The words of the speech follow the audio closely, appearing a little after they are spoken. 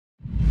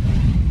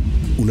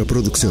una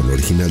producción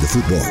original de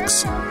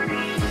Footbox.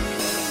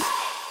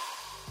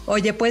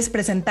 Oye, ¿puedes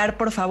presentar,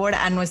 por favor,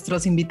 a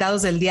nuestros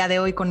invitados del día de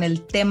hoy con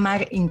el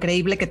tema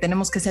increíble que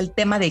tenemos, que es el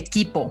tema de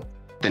equipo?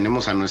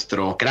 Tenemos a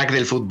nuestro crack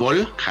del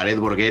fútbol, Jared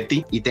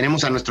Borgetti, y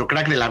tenemos a nuestro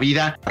crack de la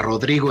vida,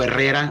 Rodrigo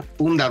Herrera,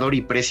 fundador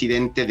y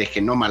presidente de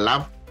Genoma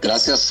Lab.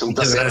 Gracias, un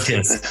placer. Muchas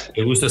gracias.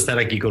 Qué gusto estar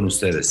aquí con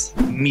ustedes.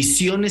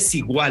 Misiones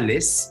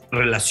iguales,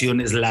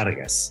 relaciones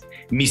largas.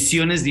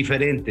 Misiones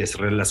diferentes,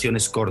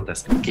 relaciones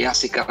cortas. ¿Qué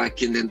hace cada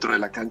quien dentro de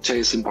la cancha?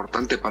 Es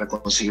importante para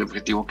conseguir el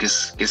objetivo que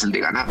es el de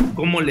ganar.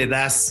 ¿Cómo le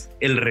das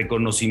el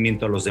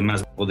reconocimiento a los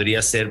demás?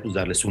 Podría ser pues,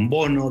 darles un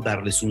bono,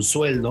 darles un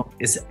sueldo.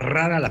 Es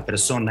rara la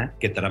persona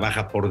que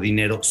trabaja por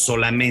dinero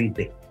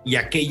solamente. Y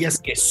aquellas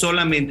que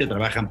solamente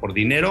trabajan por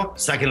dinero,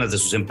 sáquenlas de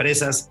sus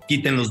empresas,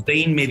 quítenlos de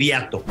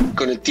inmediato.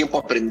 Con el tiempo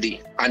aprendí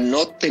a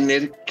no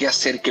tener que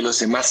hacer que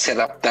los demás se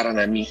adaptaran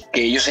a mí,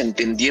 que ellos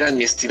entendieran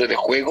mi estilo de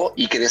juego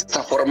y que de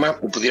esta forma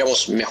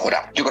pudiéramos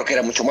mejorar. Yo creo que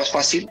era mucho más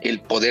fácil el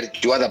poder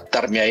yo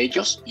adaptarme a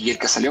ellos, y el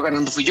que salió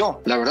ganando fui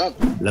yo, la verdad.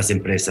 Las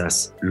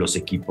empresas, los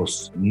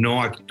equipos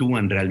no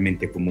actúan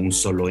realmente como un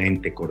solo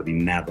ente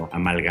coordinado,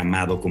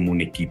 amalgamado como un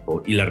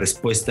equipo. Y la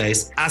respuesta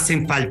es,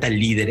 ¿hacen falta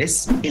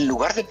líderes? En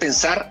lugar de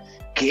pensar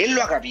que él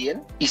lo haga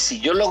bien, y si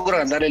yo logro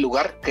ganar el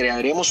lugar,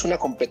 crearemos una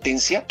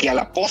competencia que a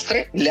la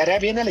postre le hará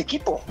bien al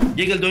equipo.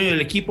 Llega el dueño del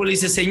equipo, le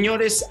dice,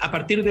 señores, a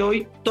partir de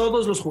hoy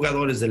todos los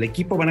jugadores del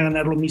equipo van a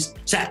ganar lo mismo.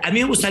 O sea, a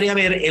mí me gustaría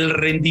ver el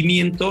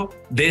rendimiento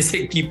de ese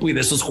equipo y de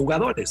esos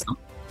jugadores, ¿no?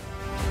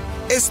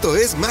 Esto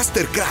es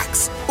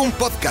MASTERCRACKS, un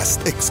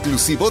podcast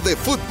exclusivo de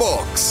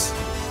Footbox.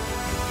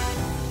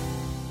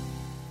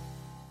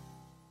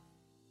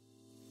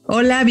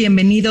 Hola,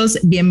 bienvenidos,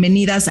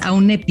 bienvenidas a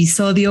un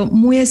episodio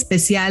muy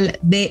especial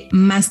de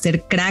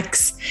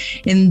MASTERCRACKS,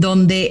 en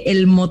donde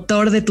el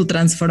motor de tu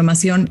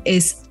transformación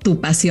es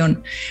tu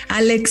pasión.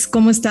 Alex,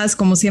 ¿cómo estás?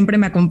 Como siempre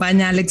me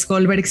acompaña Alex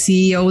Goldberg,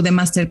 CEO de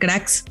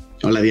MASTERCRACKS.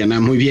 Hola Diana,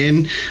 muy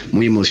bien,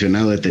 muy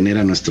emocionado de tener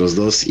a nuestros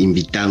dos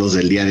invitados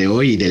del día de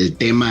hoy y del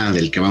tema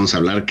del que vamos a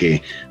hablar,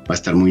 que va a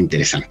estar muy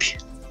interesante.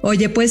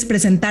 Oye, ¿puedes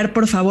presentar,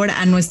 por favor,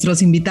 a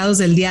nuestros invitados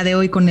del día de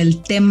hoy con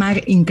el tema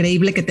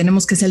increíble que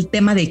tenemos, que es el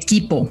tema de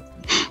equipo?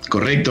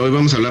 Correcto, hoy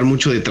vamos a hablar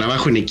mucho de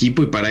trabajo en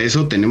equipo y para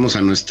eso tenemos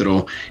a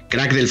nuestro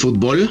crack del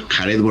fútbol,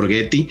 Jared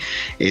Borgetti,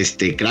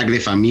 crack de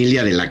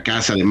familia de la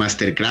casa de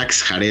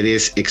MASTERCRACKS. Jared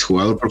es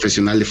exjugador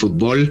profesional de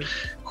fútbol.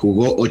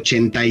 Jugó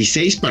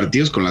 86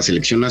 partidos con la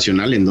selección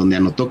nacional, en donde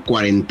anotó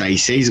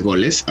 46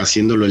 goles,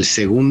 haciéndolo el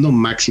segundo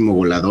máximo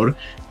goleador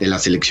de la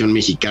selección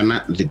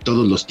mexicana de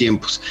todos los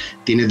tiempos.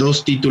 Tiene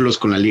 2 títulos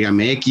con la Liga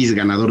MX,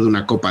 ganador de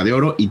una Copa de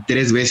Oro y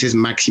 3 veces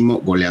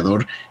máximo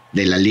goleador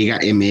de la Liga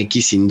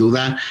MX. Sin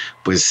duda,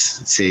 pues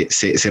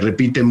se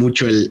repite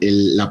mucho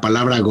la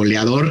palabra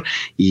goleador,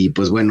 y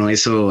pues bueno,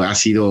 eso ha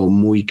sido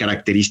muy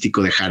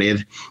característico de Jared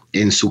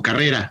en su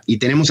carrera. Y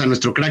tenemos a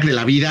nuestro crack de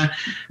la vida,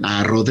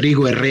 a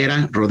Rodrigo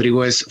Herrera.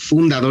 Rodrigo es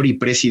fundador y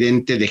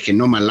presidente de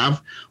Genoma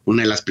Lab,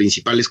 una de las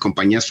principales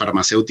compañías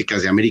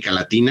farmacéuticas de América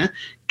Latina,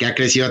 que ha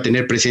crecido a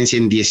tener presencia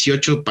en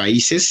 18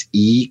 países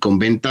y con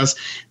ventas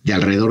de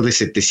alrededor de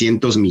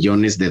 $700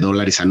 millones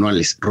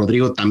anuales.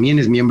 Rodrigo también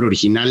es miembro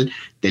original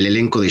del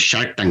elenco de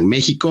Shark Tank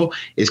México,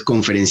 es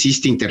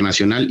conferencista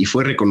internacional y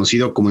fue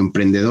reconocido como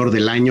emprendedor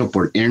del año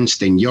por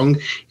Ernst & Young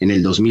en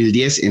el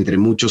 2010, entre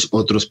muchos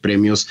otros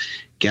premios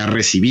que ha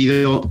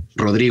recibido.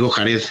 Rodrigo,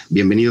 Jared,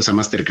 bienvenidos a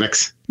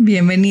MASTERCRACKS.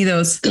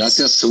 Bienvenidos.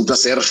 Gracias, un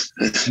placer.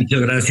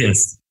 Muchas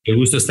gracias. Qué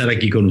gusto estar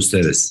aquí con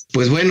ustedes.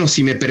 Pues bueno,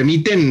 si me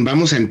permiten,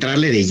 vamos a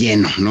entrarle de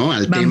lleno, ¿no?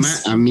 Al tema.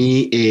 A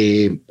mí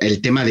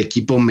el tema de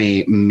equipo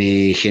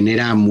me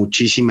genera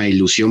muchísima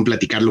ilusión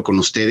platicarlo con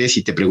ustedes,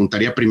 y te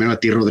preguntaría primero a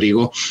ti,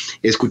 Rodrigo.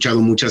 He escuchado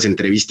muchas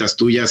entrevistas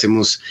tuyas,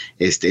 hemos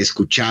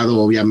escuchado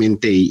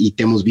obviamente y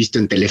te hemos visto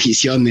en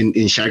televisión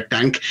en Shark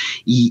Tank,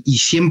 y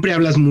siempre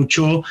hablas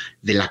mucho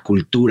de la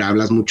cultura,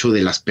 hablas mucho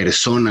de las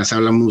personas,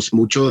 hablamos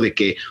mucho de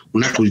que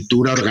una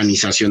cultura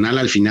organizacional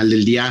al final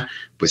del día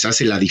pues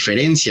hace la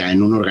diferencia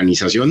en una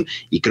organización,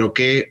 y creo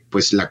que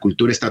pues la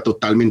cultura está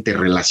totalmente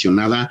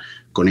relacionada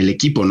con el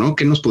equipo, ¿no?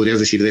 ¿Qué nos podrías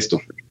decir de esto?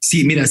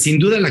 Sí, mira, sin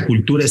duda la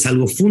cultura es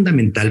algo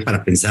fundamental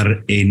para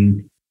pensar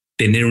en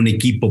tener un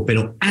equipo,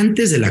 pero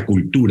antes de la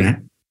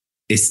cultura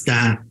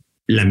está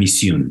la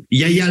misión.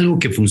 Y hay algo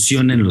que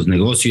funciona en los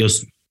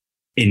negocios,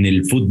 en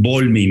el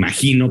fútbol, me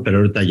imagino, pero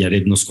ahorita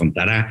Jared nos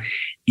contará,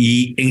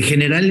 y en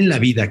general en la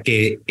vida,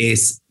 que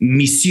es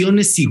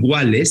misiones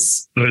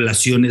iguales,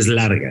 relaciones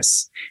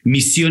largas,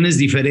 misiones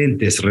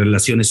diferentes,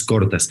 relaciones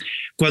cortas.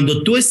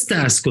 Cuando tú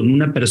estás con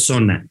una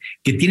persona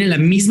que tiene la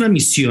misma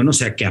misión, o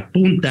sea, que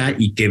apunta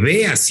y que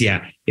ve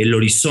hacia el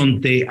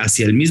horizonte,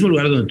 hacia el mismo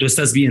lugar donde tú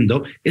estás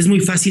viendo, es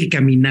muy fácil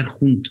caminar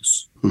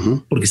juntos,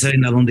 porque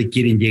saben a dónde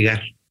quieren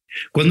llegar.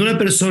 Cuando una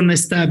persona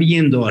está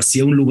viendo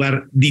hacia un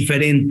lugar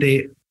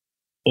diferente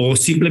o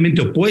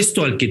simplemente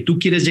opuesto al que tú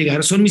quieres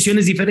llegar, son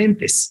misiones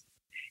diferentes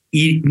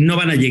y no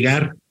van a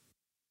llegar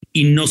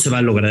y no se va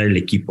a lograr el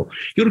equipo.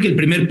 Yo creo que el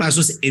primer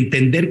paso es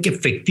entender que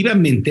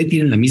efectivamente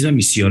tienen la misma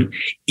misión,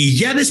 y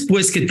ya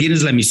después que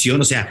tienes la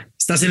misión, o sea,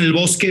 Estás en el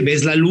bosque,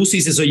 ves la luz y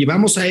dices, oye,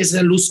 ¿vamos a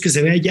esa luz que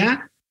se ve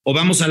allá o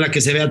vamos a la que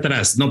se ve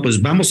atrás? No,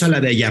 pues vamos a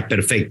la de allá,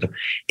 perfecto.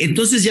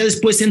 Entonces ya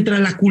después entra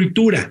la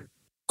cultura.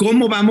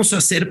 ¿Cómo vamos a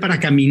hacer para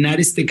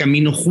caminar este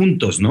camino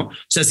juntos, no? O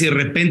sea, si de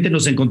repente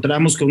nos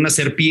encontramos con una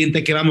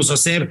serpiente, ¿qué vamos a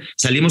hacer?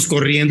 Salimos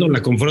corriendo,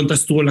 la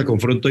confrontas tú o la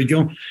confronto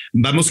yo.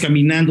 Vamos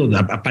caminando,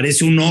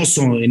 aparece un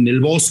oso en el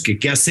bosque,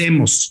 ¿qué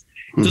hacemos?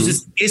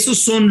 Entonces, esos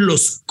son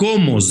los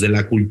cómo de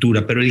la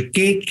cultura, pero el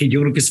qué, que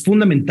yo creo que es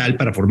fundamental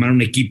para formar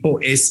un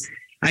equipo, es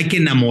hay que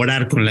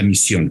enamorar con la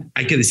misión.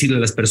 Hay que decirle a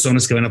las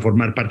personas que van a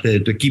formar parte de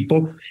tu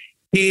equipo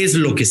qué es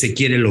lo que se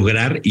quiere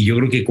lograr, y yo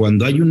creo que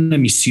cuando hay una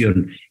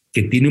misión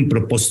que tiene un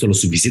propósito lo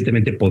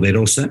suficientemente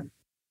poderosa,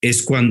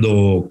 es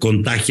cuando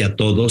contagia a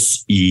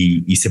todos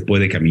y se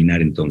puede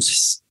caminar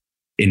entonces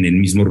en el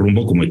mismo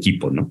rumbo como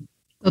equipo, ¿no?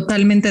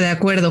 Totalmente de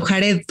acuerdo.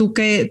 Jared, ¿tú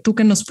qué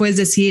nos puedes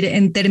decir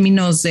en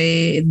términos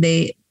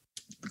de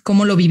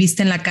cómo lo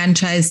viviste en la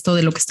cancha esto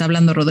de lo que está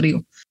hablando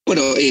Rodrigo?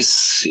 Bueno,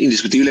 es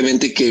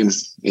indiscutiblemente que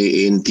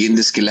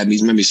entiendes que la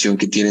misma misión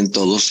que tienen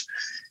todos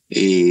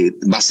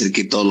va a hacer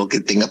que todo lo que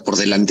tenga por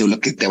delante o lo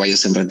que te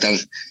vayas a enfrentar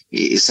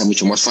sea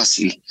mucho más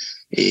fácil.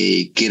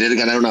 Querer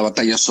ganar una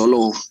batalla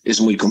solo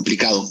es muy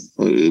complicado.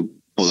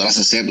 Podrás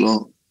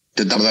hacerlo,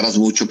 te tardarás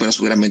mucho, pero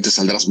seguramente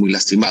saldrás muy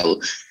lastimado.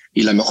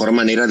 Y la mejor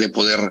manera de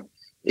poder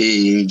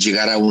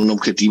llegar a un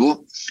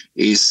objetivo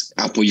es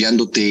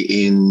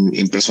apoyándote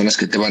en personas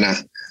que te van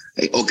a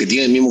o que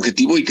tienen el mismo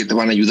objetivo y que te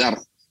van a ayudar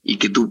y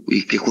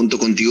que junto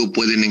contigo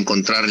pueden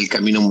encontrar el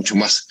camino mucho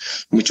más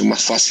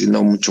fácil,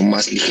 no, mucho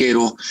más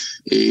ligero,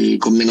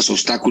 con menos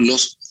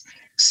obstáculos,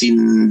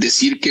 sin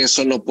decir que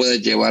eso no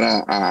puede llevar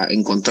a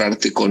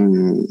encontrarte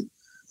con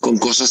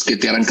cosas que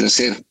te harán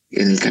crecer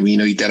en el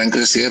camino y te harán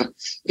crecer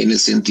en el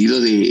sentido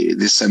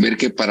de saber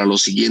que para lo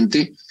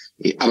siguiente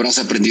habrás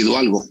aprendido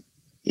algo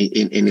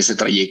en ese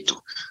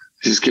trayecto.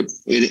 Es que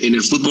en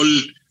el fútbol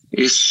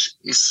es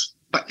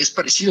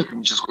parecido con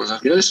muchas cosas.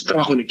 Al final es un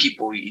trabajo en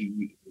equipo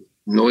y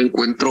no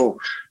encuentro,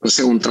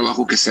 un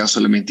trabajo que sea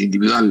solamente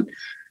individual.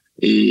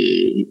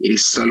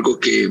 Es algo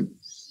que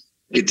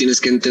tienes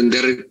que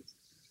entender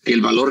que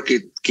el valor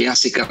que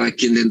hace cada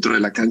quien dentro de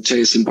la cancha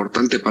es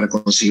importante para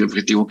conseguir el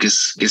objetivo que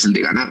es el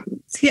de ganar.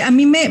 Sí, a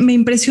mí me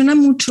impresiona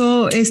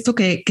mucho esto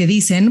que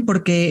dicen,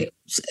 porque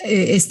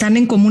están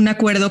en común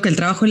acuerdo que el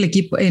trabajo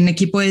en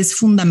equipo es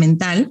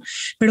fundamental,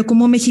 pero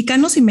como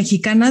mexicanos y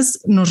mexicanas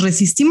nos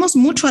resistimos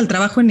mucho al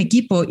trabajo en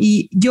equipo.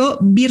 Y yo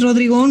vi,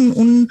 Rodrigo,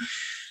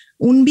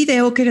 un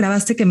video que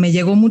grabaste que me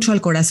llegó mucho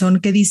al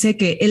corazón, que dice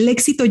que el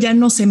éxito ya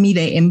no se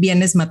mide en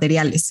bienes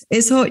materiales.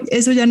 Eso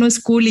ya no es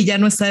cool y ya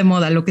no está de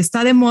moda. Lo que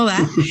está de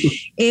moda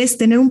es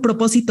tener un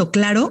propósito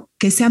claro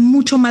que sea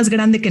mucho más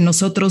grande que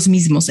nosotros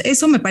mismos.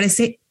 Eso me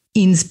parece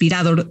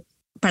inspirador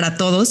para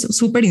todos,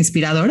 súper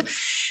inspirador.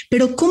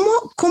 Pero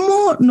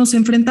 ¿cómo nos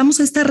enfrentamos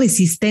a esta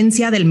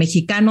resistencia del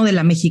mexicano, de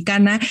la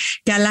mexicana,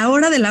 que a la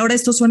hora de la hora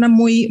esto suena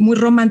muy, muy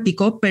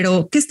romántico,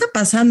 pero ¿qué está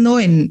pasando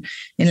en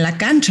la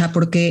cancha?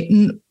 Porque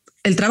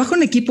el trabajo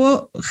en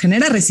equipo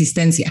genera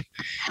resistencia.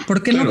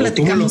 ¿Por qué no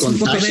platicamos un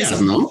poco de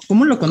eso? ¿No?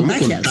 ¿Cómo lo contagias?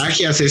 ¿Cómo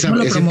contagias ese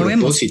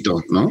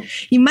propósito, ¿no?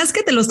 Y más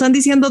que te lo están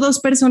diciendo dos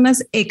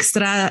personas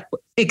extra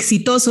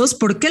exitosos,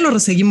 ¿por qué lo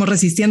seguimos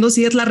resistiendo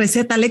si es la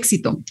receta al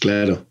éxito?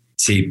 Claro.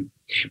 Sí.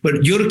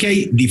 Bueno, yo creo que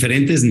hay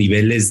diferentes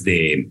niveles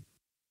de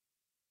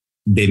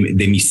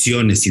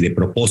misiones y de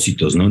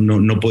propósitos, ¿no?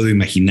 No puedo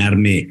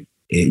imaginarme,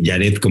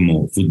 Jared,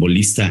 como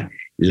futbolista,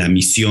 la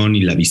misión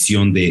y la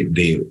visión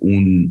de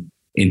un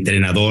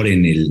entrenador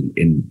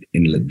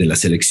de la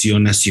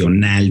selección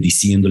nacional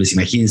diciéndoles,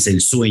 imagínense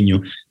el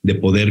sueño de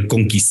poder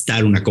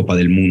conquistar una Copa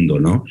del Mundo,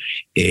 ¿no?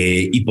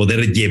 Y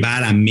poder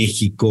llevar a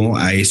México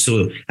a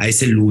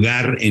ese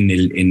lugar en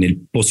el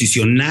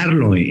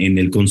posicionarlo en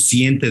el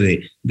consciente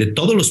de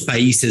todos los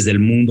países del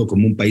mundo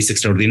como un país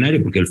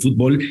extraordinario, porque el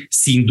fútbol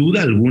sin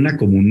duda alguna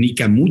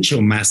comunica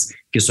mucho más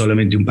que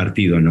solamente un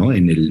partido, ¿no?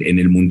 En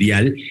el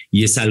mundial,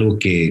 y es algo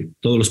que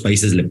todos los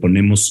países le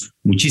ponemos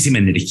muchísima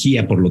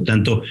energía. Por lo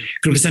tanto,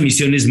 creo que esa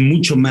misión es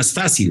mucho más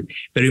fácil.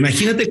 Pero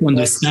imagínate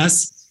cuando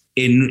estás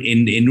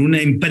en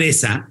una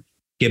empresa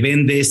que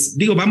vendes,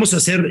 vamos a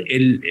hacer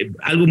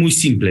algo muy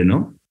simple,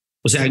 ¿no?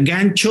 O sea,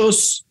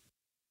 ganchos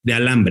de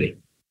alambre.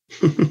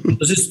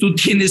 Entonces tú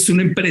tienes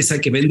una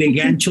empresa que vende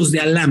ganchos de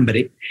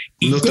alambre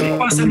y no ¿cómo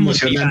vas a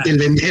motivar? El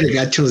vender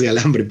ganchos de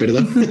alambre,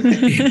 perdón.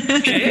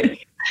 ¿Qué?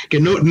 Que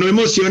no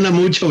emociona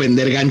mucho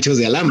vender ganchos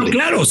de alambre. No,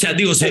 claro, o sea,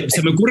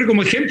 se me ocurre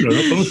como ejemplo,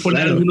 ¿no? Podemos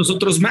poner algunos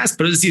otros más,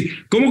 pero es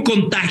decir, ¿cómo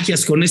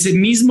contagias con ese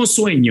mismo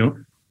sueño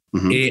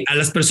a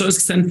las personas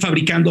que están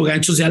fabricando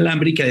ganchos de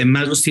alambre y que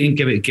además los tienen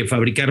que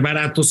fabricar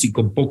baratos y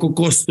con poco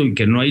costo y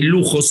que no hay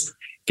lujos,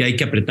 que hay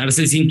que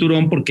apretarse el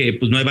cinturón porque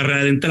pues no hay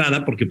barrera de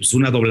entrada, porque pues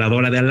una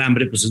dobladora de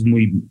alambre pues es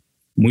muy,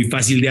 muy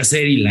fácil de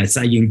hacer y las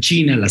hay en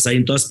China, las hay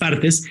en todas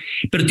partes,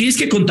 pero tienes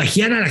que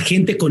contagiar a la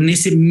gente con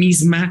esa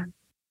misma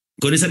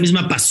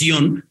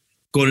pasión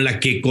con la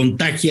que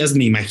contagias,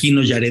 me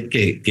imagino, Jared,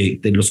 que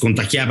te los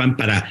contagiaban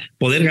para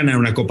poder ganar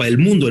una Copa del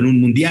Mundo en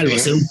un mundial o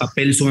hacer un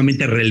papel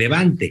sumamente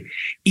relevante.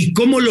 ¿Y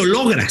cómo lo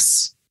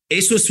logras?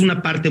 eso es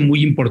una parte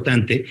muy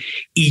importante.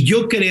 Y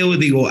yo creo,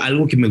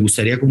 algo que me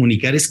gustaría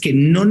comunicar es que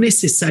no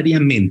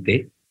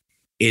necesariamente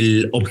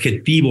el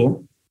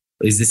objetivo,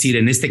 es decir,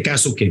 en este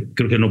caso, que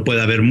creo que no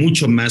puede haber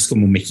mucho más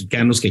como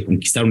mexicanos que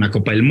conquistar una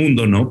Copa del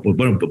Mundo, ¿no? Pues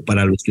bueno,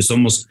 para los que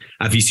somos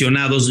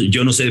aficionados,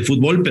 yo no sé de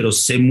fútbol, pero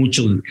sé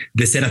mucho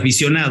de ser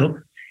aficionado.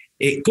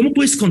 ¿Cómo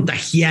puedes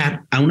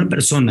contagiar a una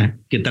persona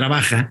que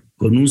trabaja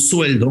con un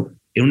sueldo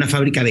en una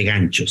fábrica de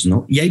ganchos,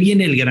 ¿no? Y ahí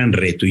viene el gran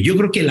reto. Y yo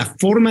creo que la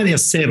forma de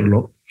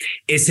hacerlo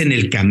es en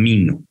el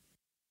camino,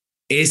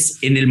 es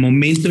en el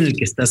momento en el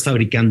que estás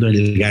fabricando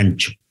el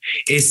gancho,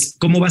 es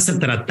cómo vas a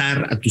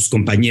tratar a tus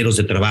compañeros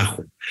de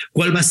trabajo,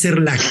 cuál va a ser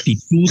la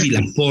actitud y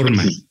la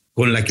forma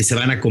con la que se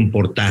van a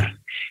comportar,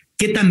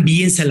 qué tan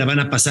bien se la van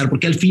a pasar,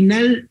 porque al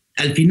final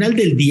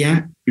del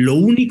día, lo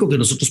único que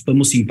nosotros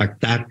podemos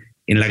impactar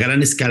en la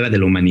gran escala de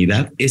la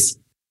humanidad es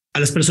a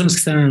las personas que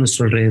están a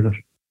nuestro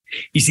alrededor.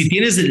 Y si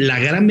tienes la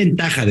gran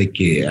ventaja de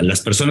que a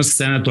las personas que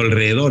están a tu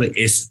alrededor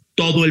es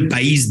todo el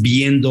país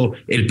viendo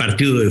el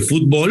partido de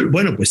fútbol,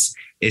 bueno, pues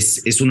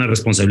es una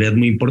responsabilidad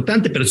muy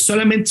importante, pero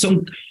solamente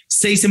son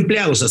 6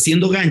 empleados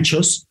haciendo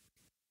ganchos.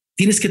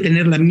 Tienes que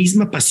tener la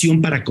misma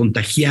pasión para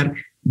contagiar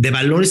de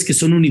valores que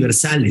son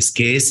universales,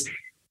 que es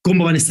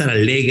cómo van a estar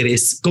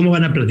alegres, cómo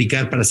van a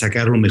practicar para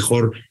sacar lo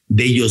mejor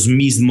de ellos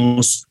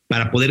mismos,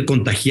 para poder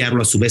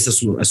contagiarlo a su vez a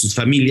sus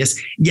familias.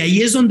 Y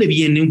ahí es donde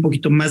viene un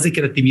poquito más de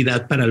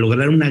creatividad para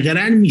lograr una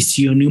gran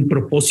misión y un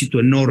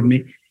propósito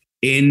enorme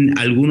en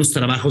algunos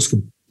trabajos que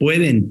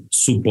pueden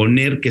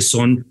suponer que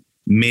son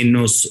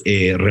menos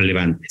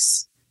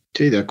relevantes.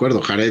 Sí, de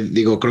acuerdo, Jared.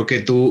 Creo que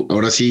tú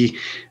ahora sí,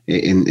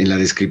 en la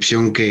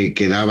descripción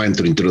que daba en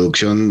tu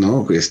introducción,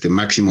 ¿no?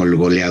 Máximo el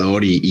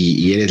goleador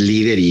y eres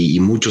líder y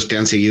muchos te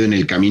han seguido en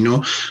el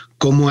camino.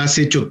 ¿Cómo has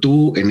hecho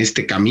tú en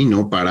este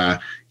camino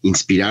para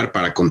inspirar,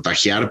 para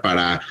contagiar,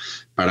 para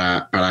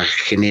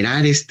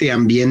generar este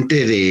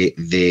ambiente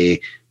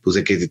de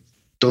que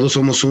todos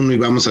somos uno y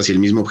vamos hacia el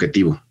mismo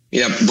objetivo?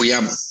 Mira, voy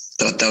a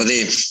tratar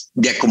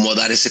de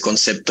acomodar ese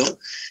concepto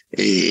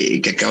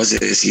que acabas de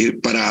decir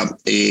para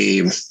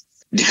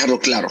dejarlo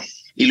claro.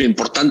 Y lo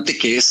importante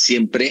que es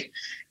siempre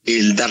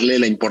el darle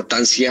la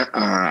importancia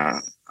a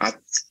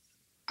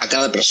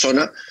cada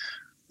persona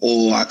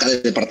o a cada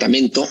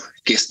departamento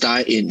que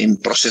está en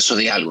proceso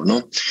de algo,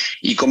 ¿no?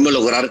 Y cómo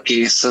lograr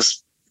que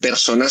esas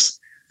personas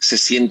se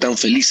sientan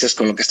felices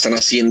con lo que están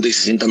haciendo y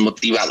se sientan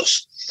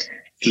motivados.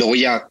 Lo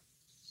voy a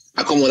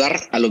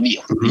acomodar a lo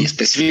mío, y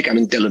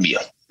específicamente a lo mío,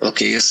 lo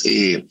que es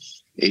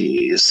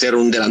ser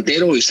un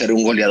delantero y ser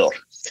un goleador.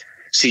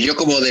 Si yo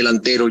como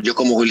delantero, yo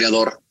como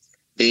goleador,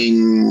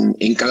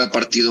 en cada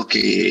partido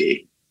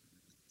que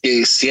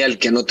sea el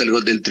que anota el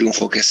gol del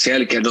triunfo, que sea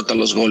el que anota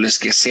los goles,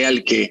 que sea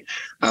el que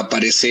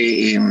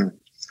aparece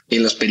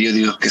en los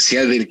periódicos, que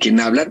sea del quien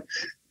hablan,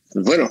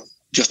 pues bueno,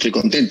 yo estoy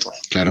contento,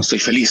 claro, estoy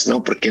feliz,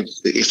 ¿no? Porque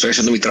estoy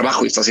haciendo mi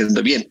trabajo y está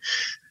haciendo bien.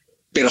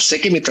 Pero sé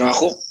que mi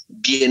trabajo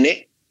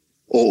viene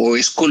o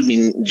es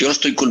yo lo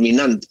estoy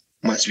culminando,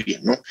 más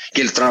bien, ¿no?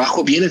 Que el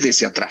trabajo viene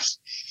desde atrás,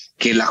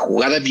 que la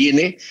jugada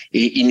viene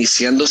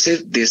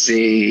iniciándose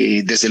desde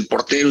el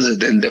portero,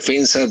 desde el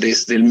defensa,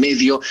 desde el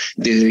medio,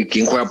 desde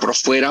quien juega por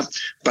fuera,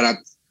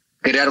 para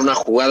crear una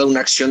jugada, una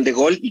acción de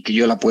gol y que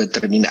yo la pueda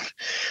terminar.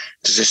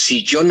 Entonces,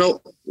 si yo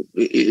no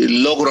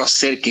logro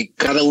hacer que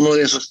cada uno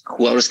de esos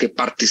jugadores que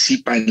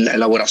participa en la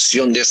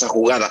elaboración de esa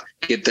jugada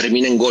que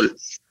termina en gol,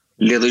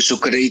 le doy su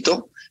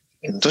crédito,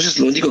 entonces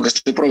lo único que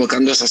estoy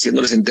provocando es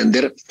haciéndoles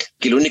entender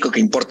que lo único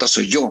que importa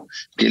soy yo,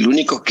 que el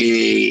único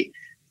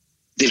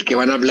del que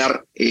van a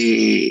hablar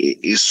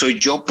soy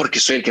yo, porque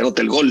soy el que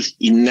anota el gol,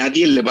 y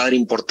nadie le va a dar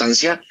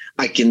importancia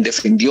a quien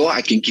defendió,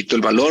 a quien quitó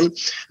el balón,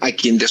 a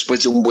quien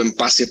después de un buen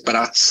pase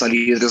para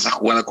salir de esa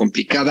jugada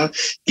complicada,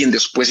 quien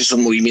después hizo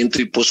un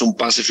movimiento y puso un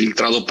pase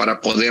filtrado para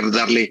poder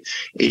darle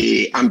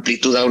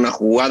amplitud a una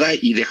jugada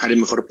y dejar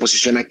en mejor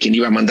posición a quien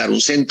iba a mandar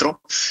un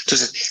centro.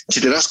 Entonces, si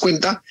te das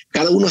cuenta,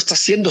 cada uno está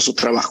haciendo su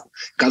trabajo,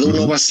 cada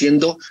uno va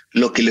haciendo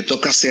lo que le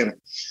toca hacer.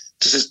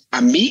 Entonces,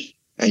 a mí,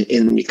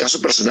 en mi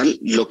caso personal,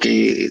 lo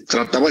que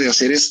trataba de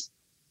hacer es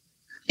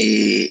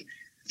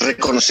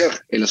reconocer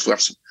el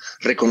esfuerzo,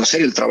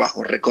 reconocer el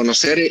trabajo,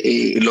 reconocer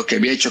lo que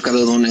había hecho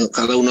cada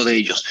uno de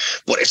ellos.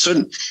 Por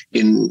eso,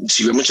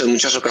 si veo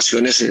muchas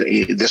ocasiones,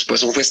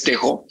 después de un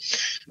festejo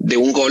de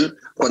un gol,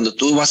 cuando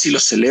tú vas y lo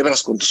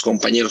celebras con tus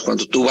compañeros,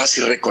 cuando tú vas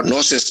y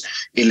reconoces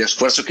el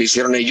esfuerzo que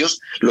hicieron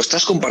ellos, lo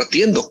estás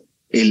compartiendo.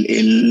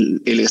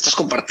 Estás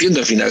compartiendo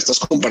el final, estás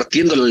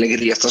compartiendo la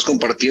alegría, estás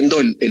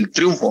compartiendo el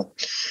triunfo.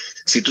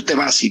 Si tú te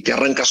vas y te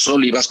arrancas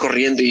solo y vas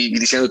corriendo y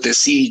diciéndote,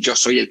 sí, yo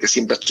soy el que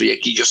siempre estoy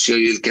aquí, yo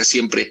soy el que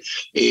siempre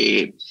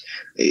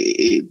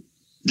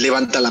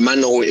levanta la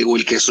mano o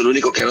el que es el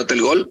único que anota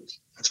el gol,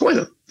 pues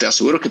bueno, te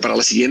aseguro que para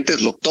las siguientes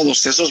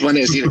todos esos van a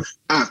decir,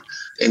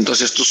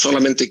 entonces tú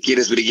solamente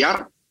quieres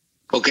brillar,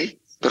 ok,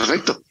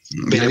 perfecto,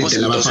 veremos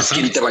entonces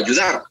quién te va a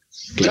ayudar.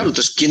 Claro,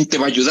 entonces, ¿quién te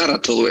va a ayudar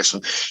a todo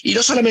eso? Y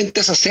no solamente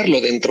es hacerlo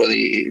dentro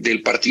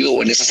del partido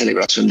o en esa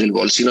celebración del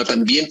gol, sino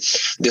también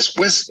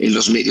después en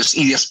los medios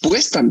y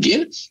después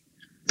también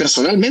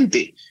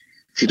personalmente.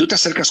 Si tú te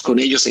acercas con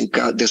ellos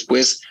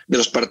después de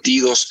los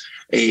partidos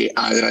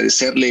a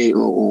agradecerle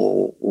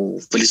o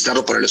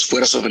felicitarlo por el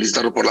esfuerzo,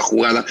 felicitarlo por la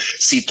jugada,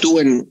 si tú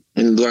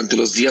durante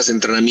los días de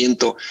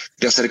entrenamiento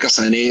te acercas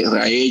a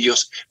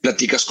ellos,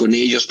 platicas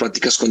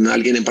con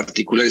alguien en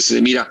particular y dices,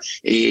 mira,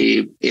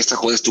 esta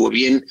jugada estuvo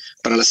bien,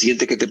 para la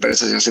siguiente, ¿qué te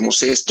parece si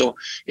hacemos esto?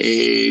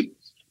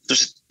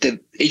 Entonces,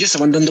 ellos se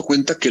van dando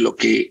cuenta que lo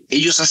que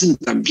ellos hacen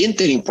también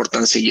tiene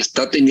importancia y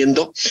está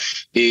teniendo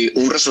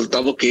un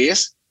resultado que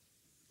es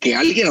que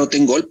alguien anote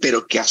un gol,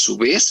 pero que a su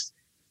vez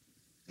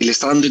le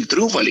está dando el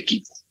triunfo al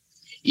equipo.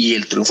 Y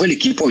el triunfo del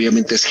equipo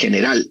obviamente es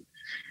general.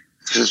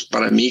 Entonces,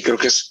 para mí creo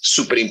que es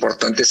súper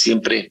importante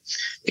siempre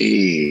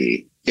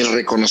el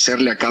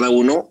reconocerle a cada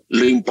uno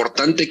lo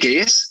importante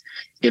que es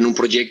en un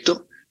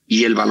proyecto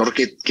y el valor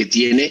que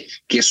tiene,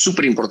 que es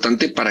súper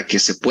importante para que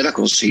se pueda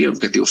conseguir el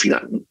objetivo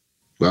final, ¿no?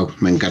 Wow,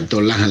 me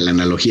encantó la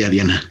analogía,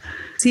 Diana.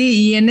 Sí,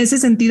 y en ese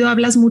sentido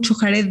hablas mucho,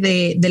 Jared,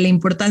 de la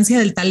importancia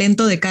del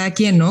talento de cada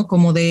quien, ¿no?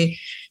 Como de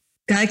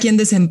cada quien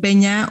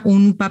desempeña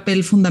un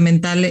papel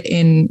fundamental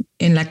en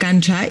la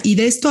cancha. Y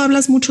de esto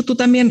hablas mucho tú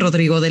también,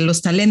 Rodrigo, de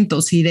los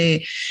talentos y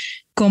de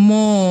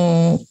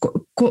cómo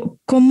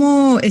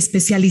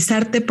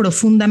especializarte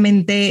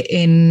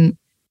profundamente en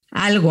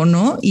algo,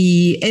 ¿no?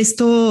 Y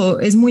esto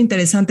es muy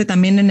interesante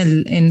también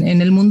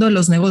en el mundo de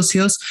los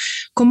negocios,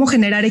 cómo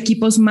generar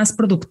equipos más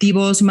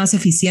productivos, más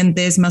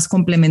eficientes, más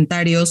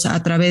complementarios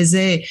a través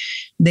de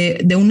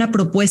una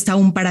propuesta,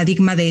 un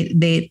paradigma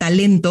de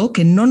talento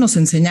que no nos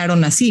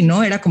enseñaron así,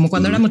 ¿no? Era como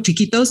cuando éramos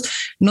chiquitos,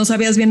 no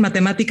sabías bien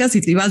matemáticas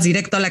y te ibas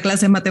directo a la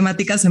clase de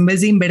matemáticas en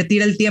vez de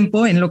invertir el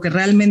tiempo en lo que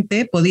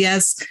realmente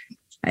podías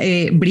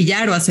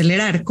brillar o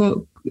acelerar.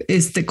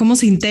 ¿Cómo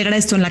se integra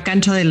esto en la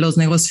cancha de los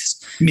negocios?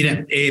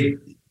 Mira,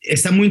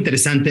 está muy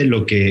interesante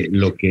lo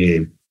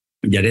que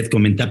Jared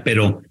comenta,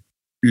 pero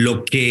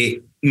lo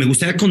que me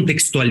gustaría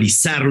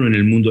contextualizarlo en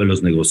el mundo de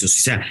los negocios.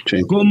 O sea, sí,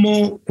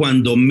 cómo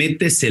cuando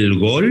metes el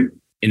gol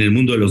en el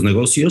mundo de los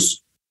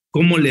negocios,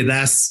 ¿cómo le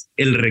das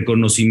el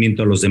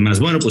reconocimiento a los demás?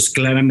 Bueno, pues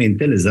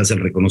claramente les das el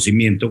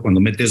reconocimiento.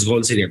 Cuando metes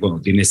gol sería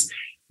cuando tienes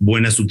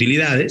buenas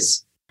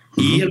utilidades.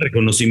 Y el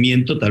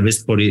reconocimiento tal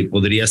vez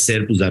podría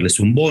ser pues darles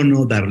un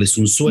bono, darles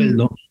un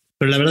sueldo,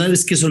 pero la verdad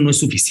es que eso no es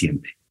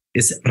suficiente.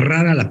 Es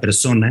rara la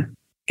persona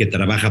que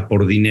trabaja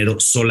por dinero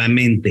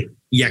solamente,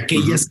 y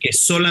aquellas que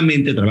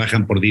solamente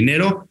trabajan por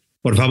dinero,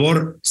 por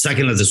favor,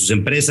 sáquenlas de sus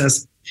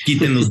empresas,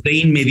 quítenlos de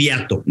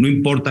inmediato, no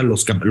importa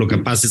lo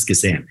capaces que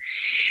sean.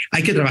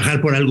 Hay que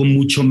trabajar por algo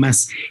mucho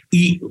más.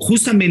 Y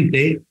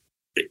justamente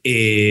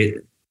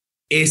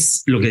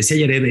es lo que decía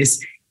Jared,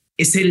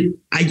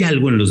 hay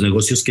algo en los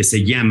negocios que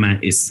se llama,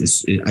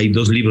 hay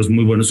dos libros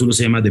muy buenos, uno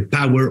se llama The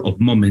Power of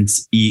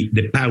Moments y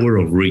The Power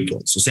of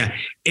Rituals, o sea,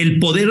 el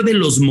poder de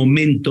los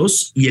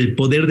momentos y el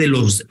poder de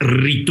los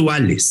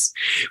rituales.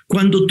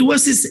 Cuando tú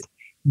haces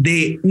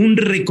de un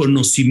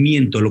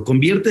reconocimiento, lo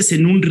conviertes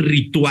en un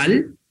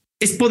ritual,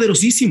 es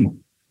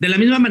poderosísimo. De la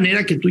misma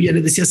manera que tú ya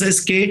le decías,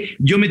 ¿sabes qué?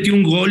 Yo metí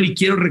un gol y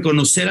quiero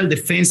reconocer al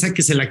defensa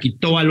que se la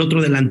quitó al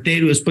otro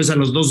delantero y después a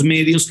los dos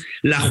medios,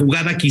 la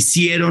jugada que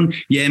hicieron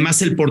y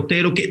además el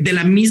portero, que de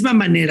la misma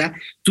manera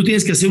tú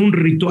tienes que hacer un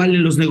ritual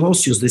en los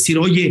negocios, decir,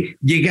 oye,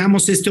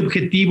 llegamos a este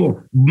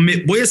objetivo.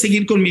 Voy a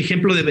seguir con mi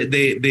ejemplo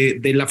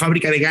de la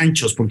fábrica de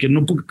ganchos, porque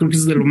no creo que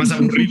es de lo más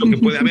aburrido que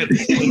puede haber.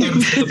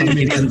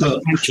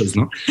 Ganchos,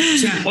 ¿no? O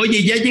sea,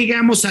 oye, ya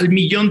llegamos al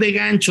 1,000,000 de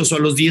ganchos o a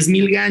los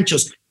 10,000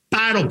 ganchos.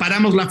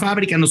 Paramos la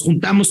fábrica, nos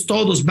juntamos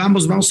todos,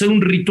 vamos a hacer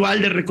un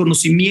ritual de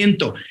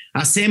reconocimiento,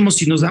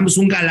 hacemos y nos damos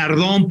un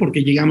galardón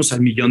porque llegamos al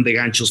 1,000,000 de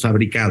ganchos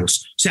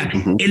fabricados. O sea,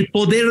 el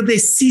poder de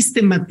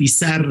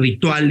sistematizar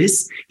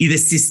rituales y de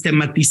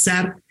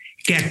sistematizar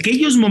que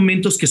aquellos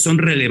momentos que son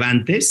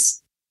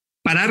relevantes,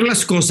 parar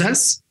las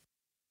cosas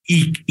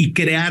y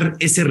crear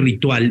ese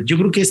ritual. Yo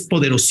creo que es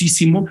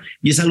poderosísimo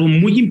y es algo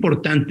muy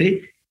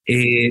importante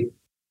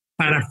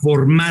para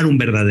formar un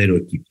verdadero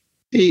equipo.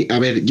 Sí, a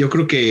ver, yo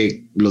creo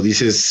que lo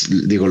dices,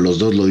 los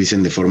dos lo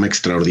dicen de forma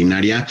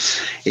extraordinaria.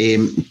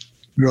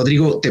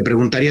 Rodrigo, te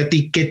preguntaría a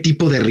ti, ¿qué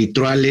tipo de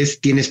rituales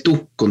tienes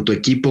tú con tu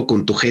equipo,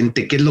 con tu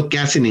gente? ¿Qué es lo que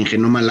hacen en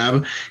Genoma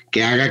Lab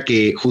que haga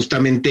que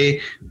justamente,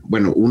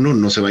 bueno, uno,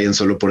 no se vayan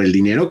solo por el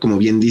dinero, como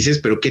bien dices,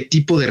 pero qué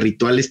tipo de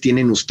rituales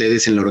tienen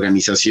ustedes en la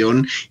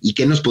organización y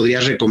qué nos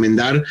podrías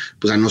recomendar,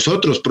 pues a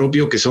nosotros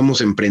propio que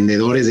somos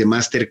emprendedores de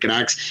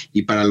MASTERCRACKS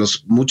y para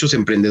los muchos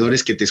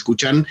emprendedores que te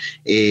escuchan,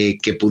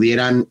 que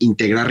pudieran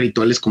integrar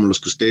rituales como los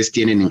que ustedes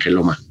tienen en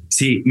Genoma?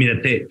 Sí,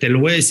 mira, te lo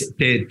voy a decir,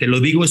 te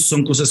lo digo,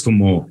 son cosas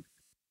como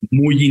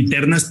muy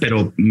internas,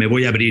 pero me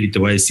voy a abrir y te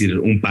voy a decir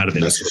un par de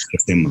las cosas que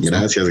hacemos.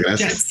 Gracias, ¿no? O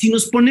sea, si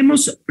nos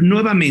ponemos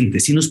nuevamente,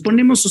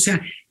 o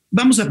sea,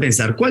 vamos a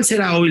pensar, ¿cuál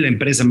será hoy la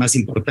empresa más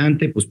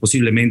importante? Pues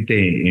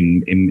posiblemente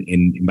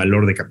en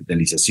valor de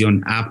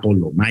capitalización, Apple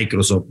o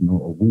Microsoft, ¿no?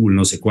 O Google,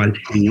 no sé cuál.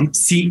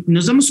 Si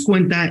nos damos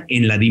cuenta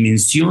en la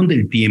dimensión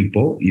del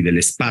tiempo y del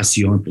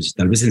espacio, pues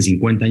tal vez en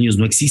 50 años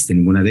no existe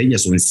ninguna de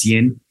ellas, o en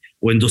 100,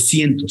 o en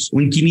 200, o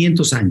en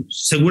 500 años.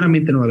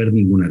 Seguramente no va a haber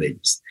ninguna de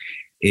ellas.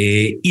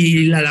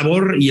 Y la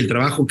labor y el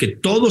trabajo que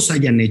todos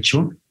hayan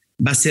hecho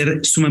va a ser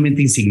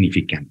sumamente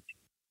insignificante.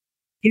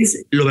 ¿Qué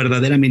es lo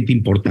verdaderamente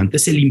importante?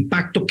 Es el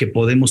impacto que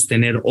podemos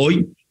tener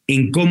hoy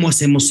en cómo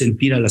hacemos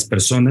sentir a las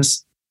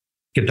personas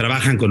que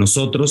trabajan con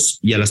nosotros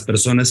y a las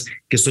personas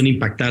que son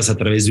impactadas a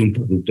través de un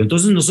producto.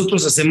 Entonces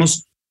nosotros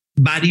hacemos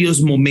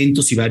varios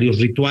momentos y varios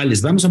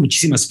rituales. Vamos a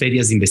muchísimas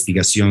ferias de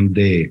investigación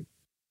de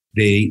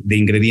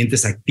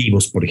ingredientes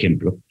activos, por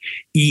ejemplo.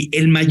 Y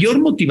el mayor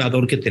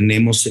motivador que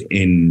tenemos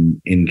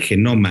en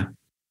Genoma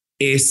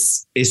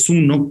es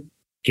uno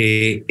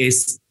que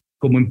es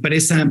como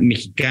empresa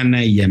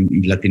mexicana y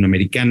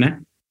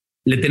latinoamericana,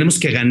 le tenemos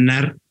que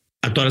ganar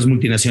a todas las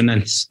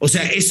multinacionales. O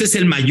sea, ese es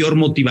el mayor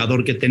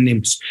motivador que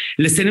tenemos.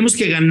 Les tenemos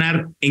que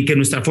ganar en que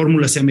nuestra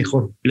fórmula sea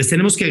mejor. Les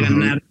tenemos que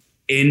ganar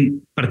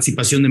en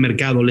participación de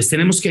mercado. Les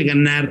tenemos que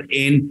ganar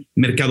en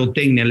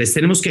mercadotecnia. Les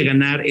tenemos que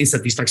ganar en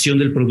satisfacción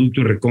del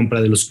producto y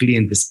recompra de los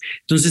clientes.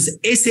 Entonces,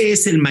 ese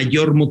es el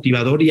mayor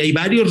motivador y hay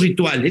varios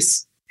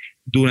rituales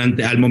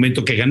al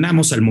momento que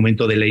ganamos, al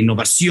momento de la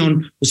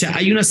innovación. O sea,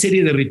 hay una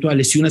serie de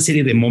rituales y una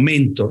serie de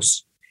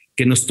momentos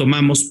que nos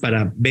tomamos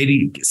para ver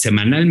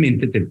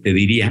semanalmente, te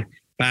diría,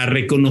 para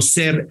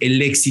reconocer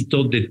el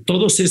éxito de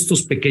todos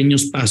estos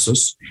pequeños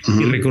pasos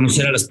y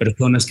reconocer a las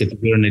personas que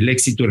tuvieron el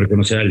éxito y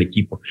reconocer al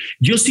equipo.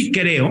 Yo sí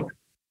creo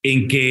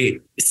en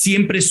que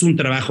siempre es un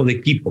trabajo de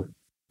equipo,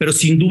 pero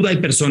sin duda hay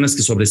personas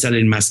que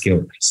sobresalen más que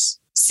otras,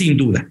 sin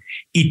duda.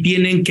 Y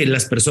tienen que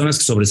las personas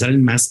que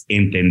sobresalen más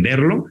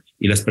entenderlo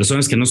y las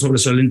personas que no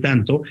sobresalen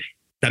tanto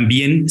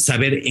también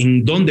saber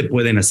en dónde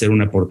pueden hacer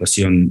una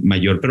aportación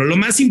mayor. Pero lo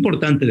más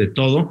importante de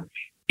todo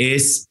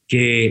es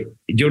que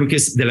yo creo que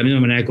es de la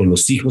misma manera con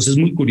los hijos. Es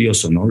muy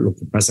curioso, ¿no? Lo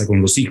que pasa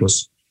con los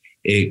hijos,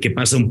 que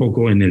pasa un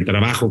poco en el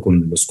trabajo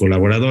con los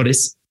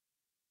colaboradores.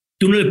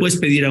 Tú no le puedes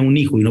pedir a un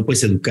hijo y no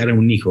puedes educar a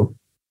un hijo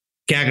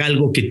que haga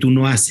algo que tú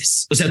no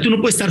haces. O sea, tú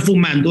no puedes estar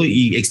fumando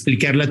y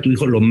explicarle a tu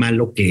hijo lo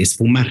malo que es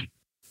fumar.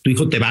 Tu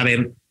hijo te va a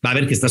ver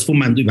que estás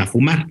fumando y va a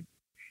fumar.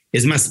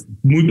 Es más,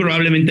 muy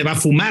probablemente va a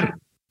fumar,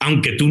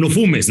 aunque tú no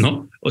fumes,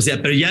 ¿no? O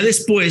sea, pero ya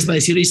después va a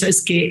decir, oye,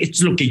 ¿sabes qué? Esto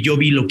es lo que yo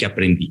vi, lo que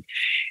aprendí.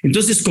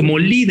 Entonces, como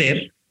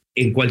líder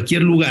en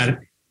cualquier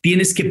lugar,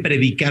 tienes que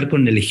predicar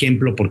con el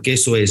ejemplo porque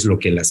eso es lo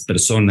que las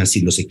personas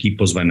y los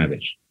equipos van a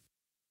ver.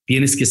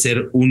 Tienes que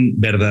ser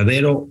un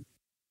verdadero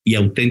y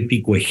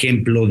auténtico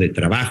ejemplo de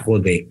trabajo,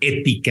 de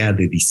ética,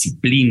 de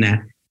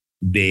disciplina,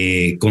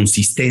 de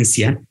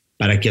consistencia,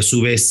 para que a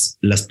su vez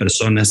las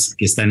personas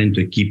que están en tu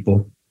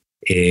equipo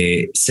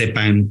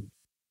sepan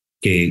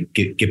que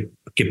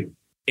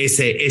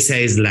esa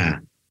es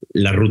la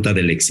ruta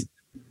del éxito.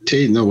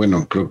 Sí, no,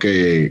 bueno, creo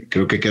que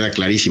queda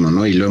clarísimo,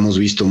 ¿no? Y lo hemos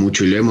visto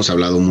mucho y lo hemos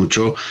hablado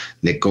mucho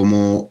de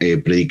cómo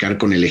predicar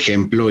con el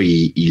ejemplo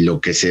y lo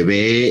que se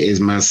ve es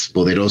más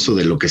poderoso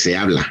de lo que se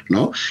habla,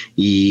 ¿no?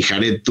 Y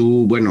Jared,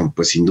 tú, bueno,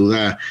 pues sin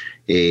duda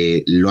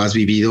lo has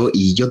vivido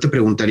y yo te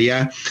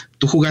preguntaría,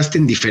 tú jugaste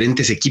en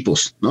diferentes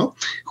equipos, ¿no?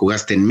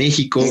 Jugaste en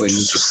México, en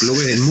muchos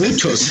clubes, en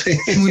muchos.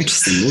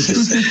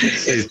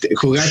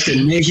 Jugaste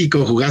en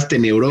México, jugaste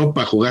en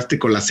Europa, jugaste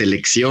con la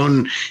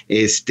selección,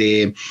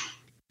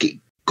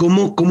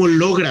 ¿Cómo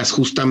logras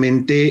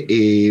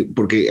justamente,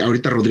 porque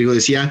ahorita Rodrigo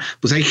decía,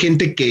 pues hay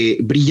gente que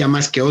brilla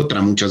más que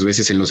otra muchas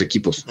veces en los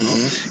equipos, ¿no?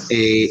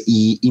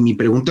 Y mi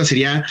pregunta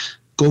sería,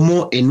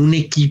 ¿cómo en un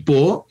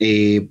equipo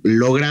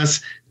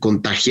logras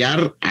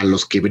contagiar a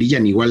los que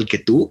brillan igual que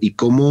tú y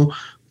cómo,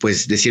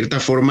 pues de cierta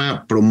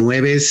forma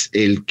promueves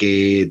el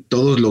que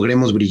todos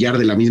logremos brillar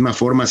de la misma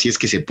forma, si es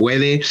que se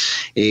puede?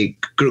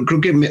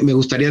 Creo que me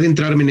gustaría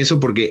adentrarme en eso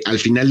porque al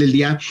final del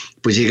día,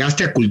 pues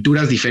llegaste a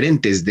culturas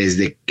diferentes,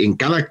 desde en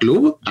cada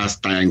club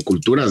hasta en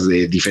culturas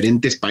de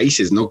diferentes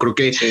países, ¿no? Creo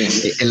que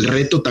el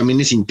reto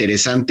también es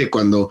interesante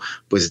cuando,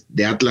 pues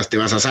de Atlas te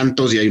vas a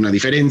Santos y hay una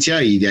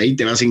diferencia y de ahí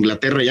te vas a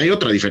Inglaterra y hay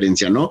otra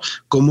diferencia, ¿no?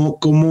 ¿Cómo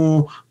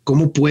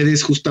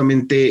puedes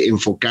justamente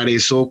enfocar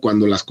eso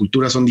cuando las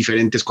culturas son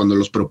diferentes, cuando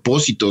los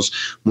propósitos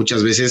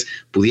muchas veces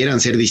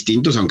pudieran ser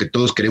distintos, aunque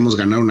todos queremos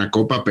ganar una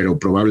copa, pero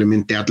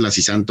probablemente Atlas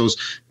y Santos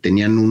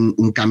tenían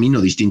un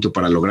camino distinto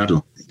para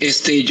lograrlo?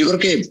 Yo creo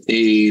que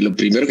lo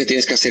primero que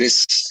tienes que hacer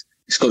es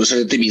conocer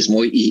de ti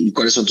mismo y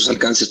cuáles son tus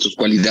alcances, tus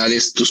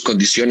cualidades, tus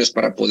condiciones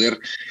para poder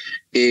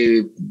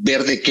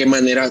ver de qué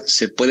manera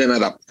se pueden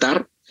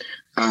adaptar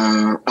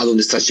a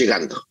donde estás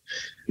llegando.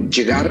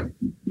 Llegar,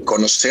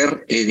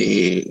 conocer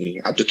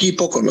a tu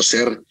equipo,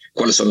 conocer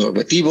cuáles son los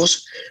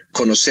objetivos,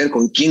 conocer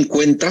con quién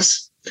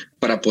cuentas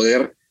para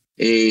poder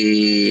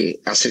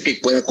hacer que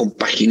pueda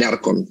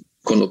compaginar con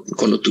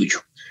lo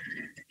tuyo.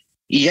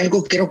 Y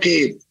algo creo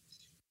que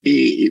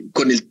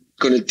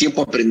con el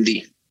tiempo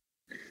aprendí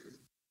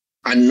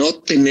a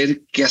no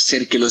tener que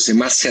hacer que los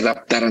demás se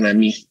adaptaran a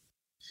mí,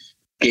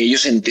 que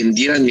ellos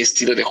entendieran mi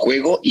estilo de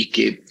juego y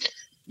que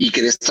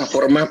de esta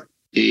forma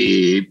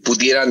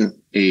pudiéramos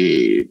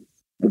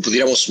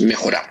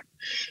mejorar.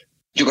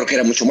 Yo creo que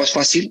era mucho más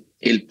fácil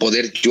el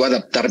poder yo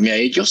adaptarme a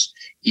ellos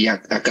y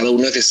a cada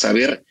uno de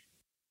saber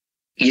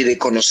y de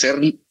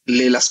conocerle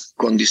las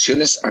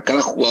condiciones a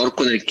cada jugador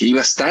con el que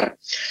iba a estar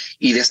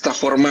y de esta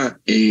forma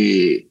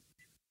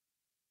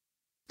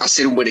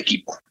hacer un buen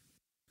equipo.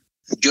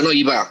 Yo no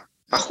iba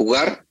a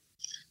jugar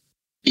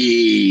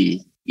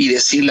y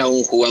decirle a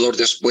un jugador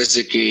después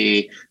de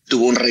que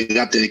tuvo un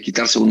regate de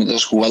quitarse uno de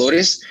los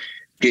jugadores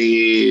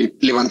que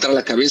levantara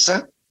la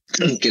cabeza,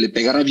 que le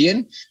pegara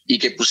bien y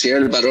que pusiera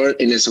el balón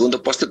en el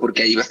segundo poste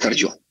porque ahí iba a estar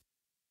yo.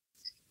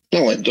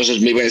 No,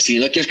 entonces me iba a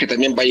decir, ¿no quieres que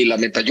también vaya y la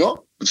meta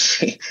yo?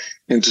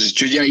 Entonces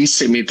yo ya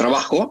hice mi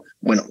trabajo,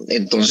 bueno,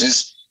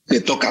 entonces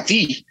te toca a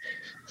ti.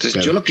 Entonces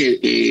claro. Yo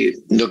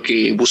lo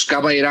que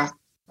buscaba era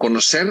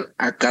conocer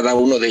a cada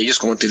uno de ellos,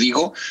 como te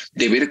digo,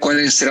 de ver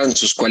cuáles eran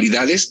sus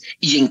cualidades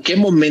y en qué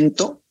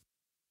momento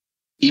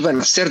iban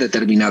a hacer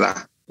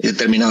determinada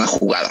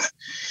jugada.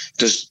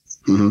 Entonces,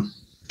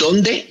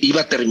 ¿dónde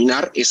iba a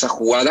terminar esa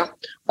jugada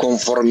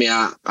conforme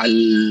a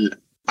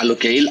lo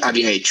que él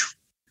había hecho?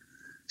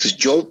 Entonces,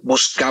 yo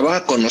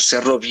buscaba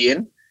conocerlo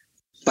bien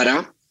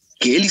para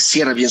que él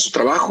hiciera bien su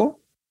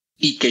trabajo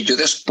y que yo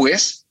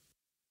después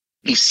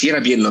hiciera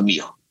bien lo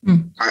mío.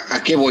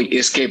 ¿A qué voy?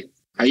 Es que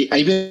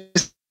hay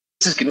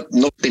veces que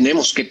no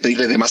tenemos que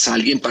pedirle de más a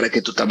alguien para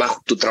que tu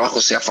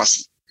trabajo sea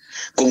fácil.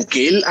 Con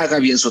que él haga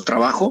bien su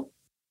trabajo,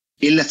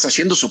 él está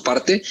haciendo su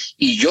parte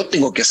y yo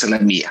tengo que hacer la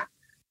mía.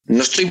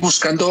 No estoy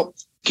buscando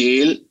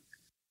que él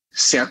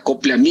se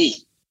acople a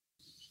mí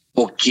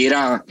o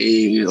quiera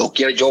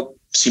yo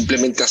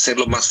simplemente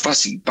hacerlo más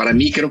fácil. Para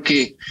mí creo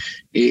que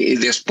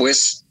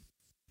después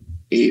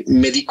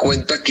me di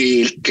cuenta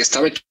que el que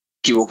estaba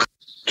equivocado,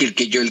 que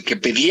el que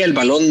pedía el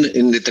balón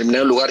en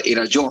determinado lugar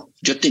era yo.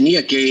 Yo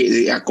tenía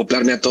que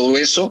acoplarme a todo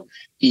eso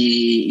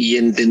y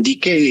entendí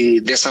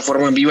que de esa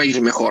forma me iba a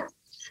ir mejor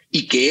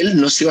y que él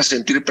no se iba a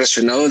sentir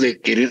presionado de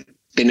querer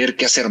tener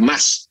que hacer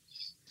más,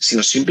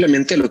 sino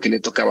simplemente lo que le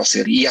tocaba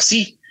hacer. Y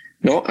así,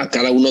 ¿no? A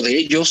cada uno de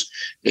ellos,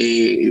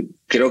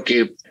 creo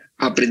que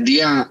aprendí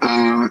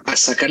a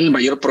sacar el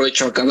mayor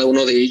provecho a cada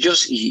uno de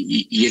ellos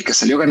y el que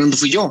salió ganando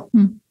fui yo,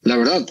 la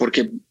verdad,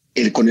 porque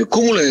con el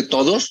cúmulo de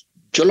todos,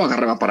 yo lo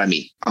agarraba para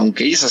mí,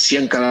 aunque ellos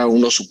hacían cada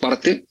uno su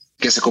parte,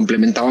 que se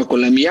complementaba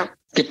con la mía,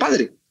 qué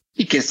padre.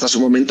 Y que hasta su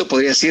momento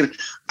podría decir,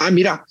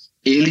 mira,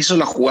 él hizo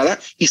la jugada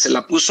y se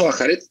la puso a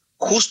Jared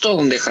justo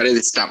donde Jared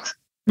estaba.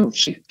 No,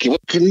 sí,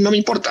 que no me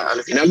importa.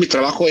 Al final mi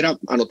trabajo era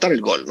anotar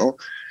el gol, ¿no?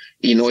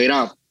 Y no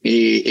era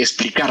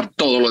explicar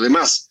todo lo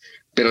demás.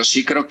 Pero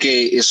sí creo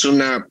que es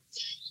una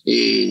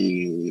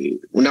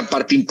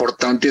parte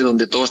importante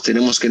donde todos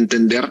tenemos que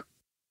entender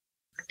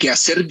que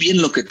hacer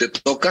bien lo que te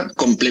toca,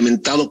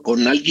 complementado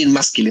con alguien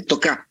más que le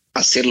toca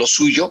hacer lo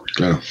suyo,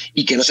 claro.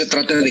 Y que no se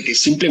trata de que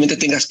simplemente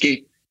tengas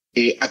que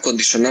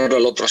acondicionarlo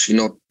al otro,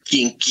 sino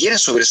quien quiere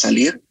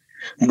sobresalir,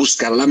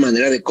 buscar la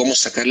manera de cómo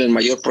sacarle el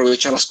mayor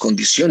provecho a las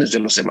condiciones de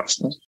los demás,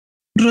 ¿no?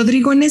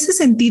 Rodrigo, en ese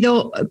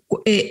sentido,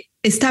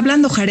 está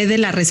hablando Jared de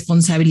la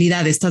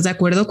responsabilidad, ¿estás de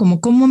acuerdo?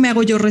 Como cómo me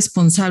hago yo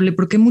responsable,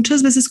 porque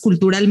muchas veces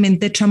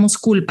culturalmente echamos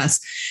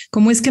culpas,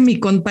 como es que mi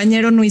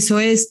compañero no hizo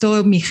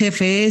esto, mi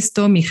jefe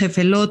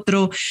el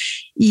otro,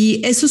 y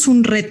eso es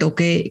un reto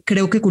que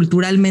creo que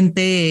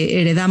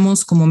culturalmente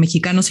heredamos como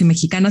mexicanos y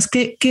mexicanas.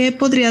 ¿Qué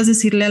podrías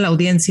decirle a la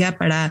audiencia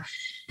para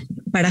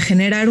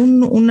generar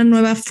una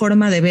nueva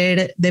forma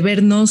de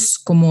vernos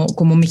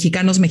como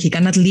mexicanos,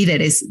 mexicanas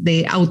líderes,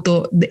 de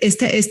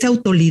este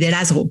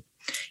autoliderazgo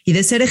y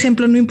de ser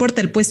ejemplo, no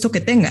importa el puesto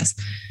que tengas?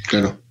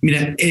 Claro.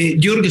 Mira,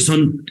 yo creo que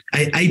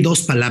hay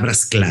dos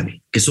palabras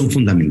clave que son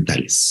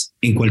fundamentales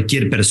en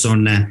cualquier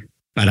persona,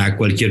 para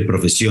cualquier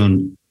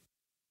profesión.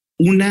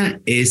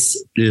 Una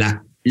es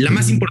la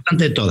más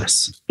importante de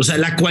todas. O sea,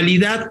 la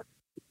cualidad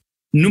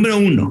número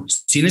uno.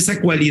 Sin esa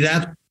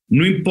cualidad,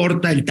 no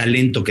importa el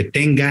talento que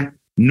tenga,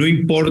 no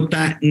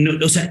importa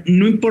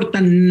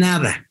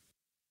nada.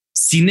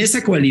 Sin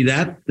esa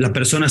cualidad, la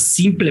persona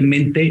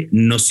simplemente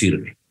no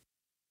sirve.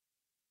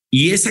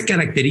 Y esa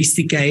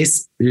característica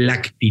es la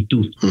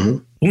actitud.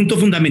 Punto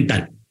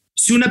fundamental.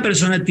 Si una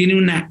persona tiene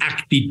una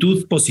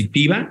actitud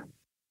positiva,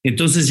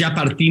 entonces ya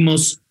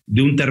partimos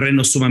de un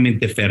terreno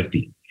sumamente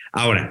fértil.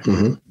 Ahora,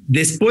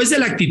 después de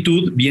la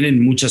actitud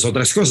vienen muchas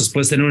otras cosas.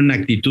 Puedes tener una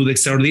actitud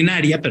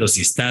extraordinaria, pero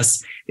si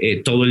estás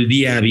todo el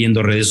día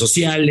viendo redes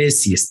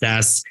sociales, si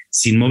estás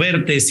sin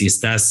moverte, si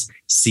estás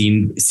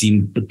sin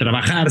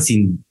trabajar,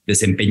 sin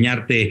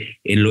desempeñarte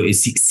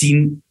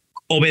sin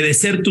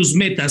obedecer tus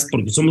metas,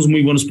 porque somos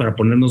muy buenos para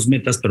ponernos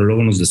metas, pero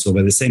luego nos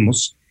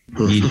desobedecemos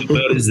y lo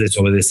peor es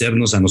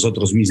desobedecernos a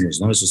nosotros mismos,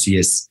 ¿no? Eso sí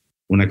es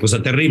una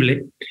cosa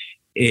terrible.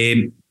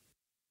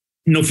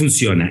 No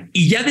funciona.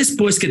 Y ya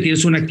después que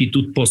tienes una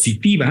actitud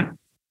positiva,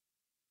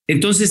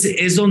 entonces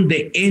es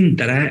donde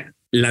entra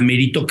la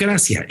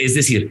meritocracia. Es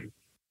decir,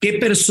 ¿qué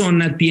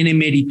persona tiene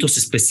méritos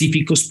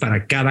específicos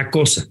para cada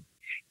cosa?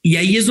 Y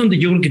ahí es donde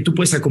yo creo que tú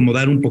puedes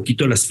acomodar un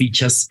poquito las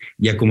fichas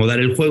y acomodar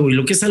el juego. Y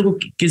lo que es algo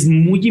que es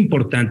muy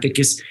importante,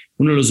 que es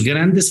uno de los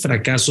grandes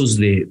fracasos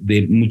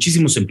de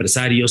muchísimos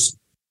empresarios,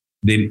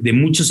 de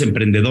muchos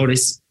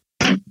emprendedores,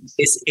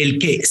 es el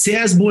que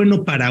seas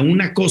bueno para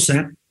una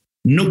cosa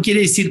no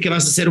quiere decir que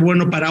vas a ser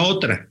bueno para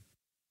otra.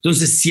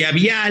 Entonces, si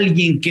había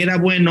alguien que era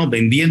bueno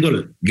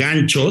vendiendo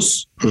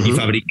ganchos y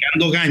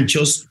fabricando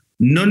ganchos,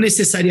 no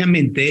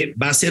necesariamente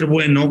va a ser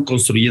bueno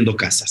construyendo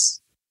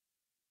casas.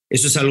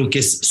 Eso es algo que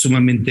es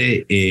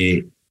sumamente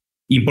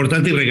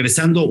importante. Y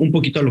regresando un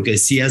poquito a lo que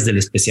decías de la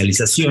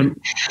especialización,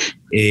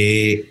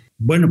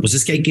 bueno, pues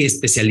es que hay que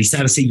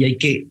especializarse y hay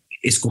que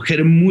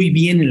escoger muy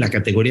bien en la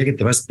categoría que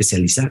te vas a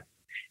especializar.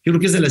 Yo creo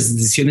que es de las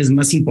decisiones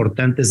más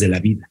importantes de la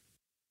vida.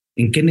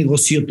 ¿En qué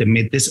negocio te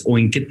metes o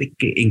en qué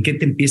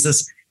te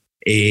empiezas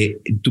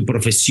tu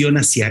profesión,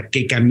 hacia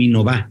qué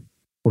camino va?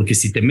 Porque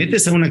si te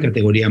metes a una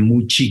categoría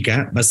muy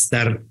chica, vas a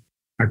estar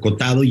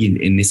acotado y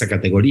en esa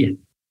categoría.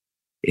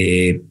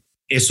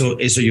 Eso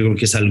yo creo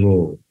que es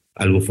algo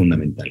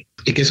fundamental.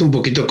 Y que es un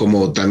poquito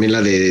como también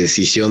la de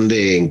decisión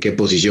de en qué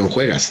posición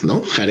juegas,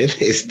 ¿no, Jared?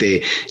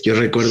 Yo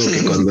recuerdo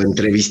que cuando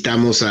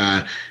entrevistamos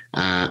a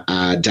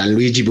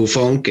Gianluigi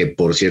Buffon, que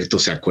por cierto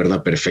se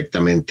acuerda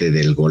perfectamente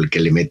del gol que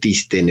le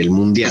metiste en el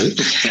Mundial.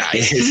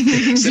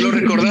 Se lo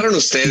recordaron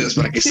ustedes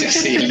para que sea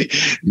así.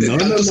 Yo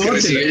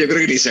creo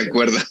que ni se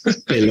acuerda.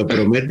 Te lo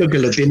prometo que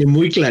lo tiene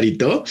muy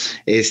clarito.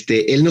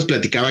 Él nos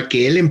platicaba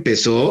que él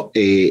empezó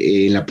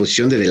en la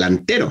posición de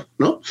delantero,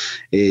 ¿no?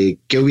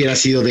 ¿Qué hubiera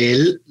sido de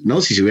él,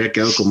 no? Si se hubiera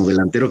quedado como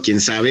delantero,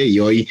 quién sabe, y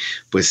hoy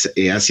pues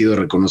ha sido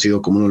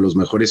reconocido como uno de los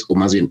mejores, o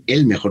más bien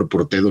el mejor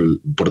portero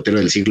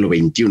del siglo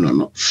XXI,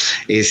 ¿no?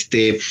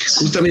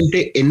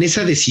 Justamente en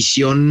esa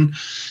decisión,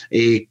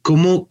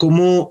 ¿cómo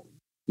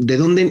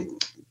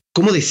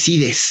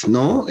decides,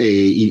 ¿no?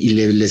 Y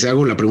les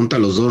hago la pregunta a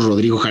los dos,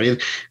 Rodrigo, Jared,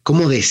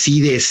 ¿cómo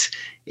decides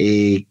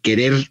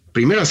querer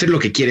primero hacer lo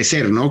que quieres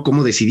ser, ¿no?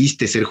 ¿Cómo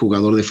decidiste ser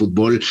jugador de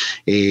fútbol?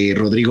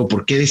 Rodrigo,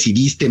 ¿por qué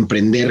decidiste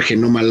emprender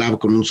Genoma Lab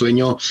con un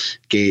sueño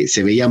que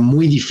se veía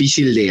muy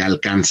difícil de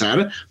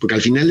alcanzar? Porque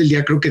al final del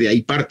día creo que de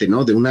ahí parte,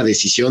 ¿no? De una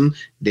decisión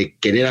de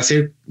querer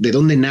hacer. ¿De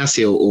dónde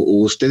nace o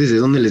ustedes de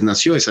dónde les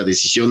nació esa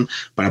decisión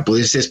para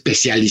poderse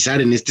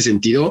especializar en este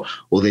sentido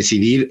o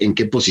decidir en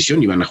qué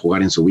posición iban a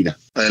jugar en su vida?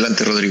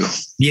 Adelante, Rodrigo.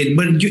 Bien,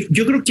 bueno,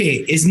 yo creo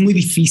que es muy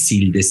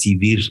difícil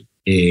decidir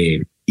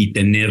y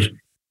tener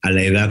a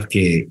la edad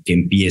que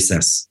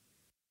empiezas,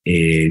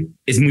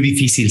 es muy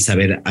difícil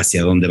saber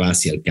hacia dónde va,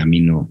 hacia el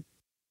camino,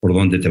 por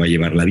dónde te va a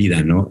llevar la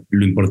vida, ¿no?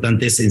 Lo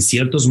importante es en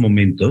ciertos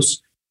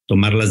momentos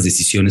tomar las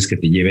decisiones que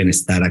te lleven a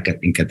estar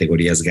en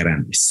categorías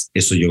grandes.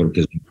 Eso yo creo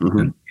que es muy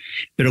importante.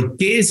 Pero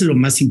 ¿qué es lo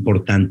más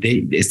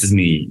importante? Esta es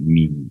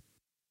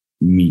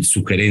mi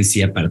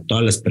sugerencia para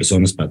todas las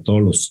personas, para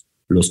todos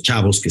los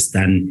chavos que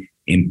están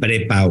en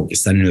prepa o que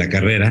están en la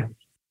carrera.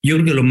 Yo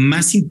creo que lo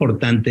más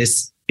importante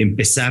es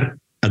empezar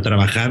a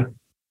trabajar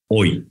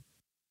hoy,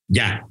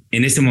 ya,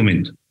 en este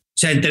momento. O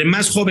sea, entre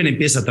más joven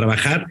empieza a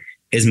trabajar,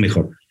 es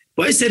mejor.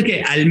 Puede ser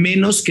que al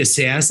menos que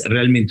seas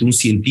realmente un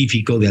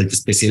científico de alta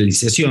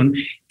especialización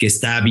que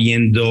está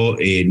viendo,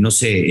 no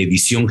sé,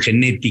 edición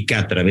genética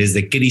a través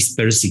de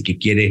CRISPR y que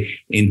quiere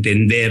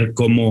entender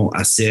cómo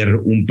hacer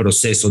un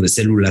proceso de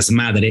células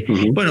madre.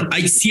 Bueno,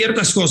 hay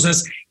ciertas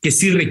cosas que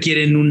sí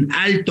requieren un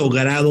alto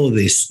grado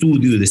de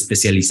estudio y de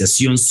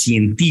especialización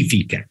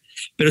científica.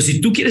 Pero si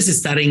tú quieres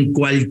estar en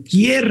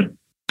cualquier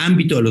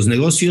ámbito de los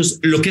negocios,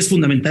 lo que es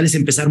fundamental es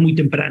empezar muy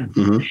temprano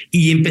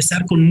y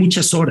empezar con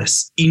muchas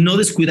horas y no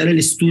descuidar el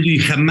estudio y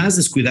jamás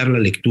descuidar la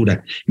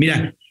lectura.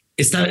 Mira,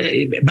 está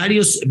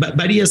varios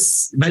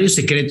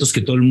secretos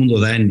que todo el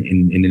mundo da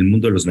en el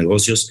mundo de los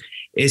negocios.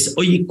 Es,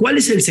 oye, ¿cuál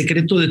es el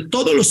secreto de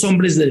todos los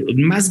hombres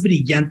más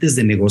brillantes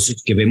de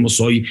negocios que vemos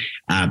hoy?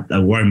 A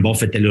Warren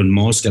Buffett, Elon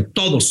Musk, a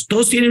todos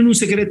tienen un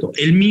secreto,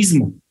 el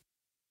mismo.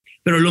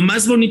 Pero lo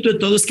más bonito de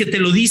todo es que te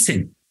lo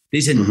dicen. Te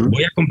dicen,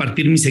 voy a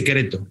compartir mi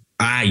secreto.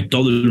 Ay,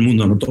 todo el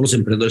mundo, no todos los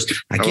emprendedores.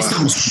 Aquí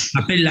estamos,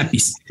 papel,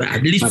 lápiz,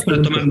 listos para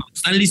tomar.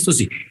 ¿Están listos?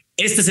 Sí.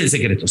 Este es el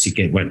secreto. Así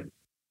que, bueno,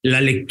 la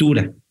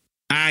lectura.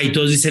 Ay,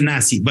 todos dicen,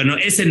 sí. Bueno,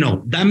 ese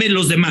no. Dame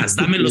los demás,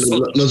 dame los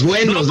otros. Los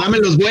buenos, no, dame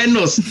los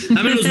buenos.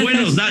 Dame los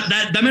buenos,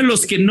 dame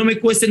los que no me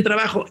cuesten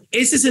trabajo.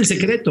 Ese es el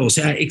secreto. O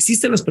sea,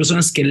 existen las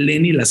personas que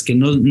leen y las que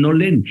no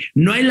leen.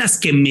 No hay las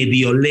que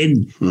medio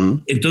leen.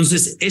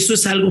 Entonces, eso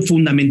es algo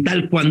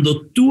fundamental.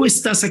 Cuando tú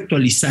estás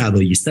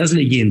actualizado y estás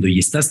leyendo y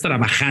estás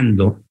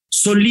trabajando,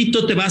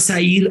 solito te vas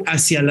a ir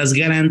hacia las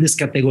grandes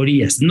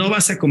categorías. No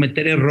vas a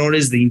cometer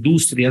errores de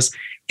industrias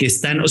que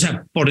están, o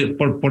sea,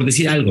 por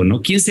decir algo,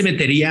 ¿no? ¿Quién se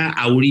metería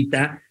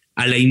ahorita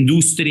a la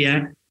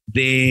industria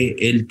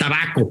del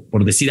tabaco,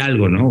 por decir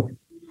algo, ¿no?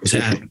 O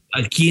sea,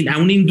 a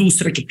una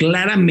industria que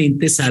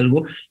claramente es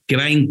algo que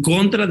va en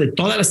contra de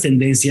todas las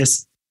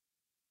tendencias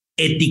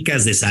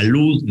éticas de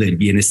salud, del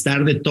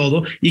bienestar, de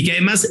todo, y que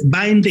además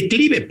va en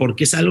declive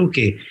porque es algo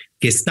que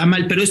está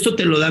mal, pero esto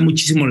te lo da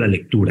muchísimo la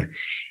lectura.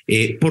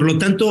 Por lo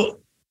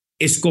tanto,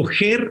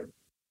 escoger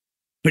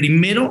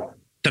primero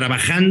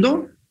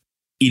trabajando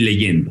y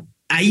leyendo.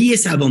 Ahí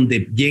es a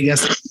donde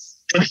llegas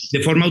de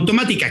forma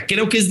automática.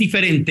 Creo que es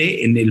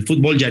diferente en el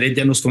fútbol. Jared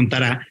ya nos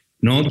contará,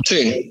 ¿no?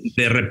 Sí.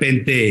 De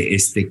repente,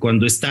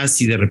 cuando estás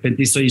y de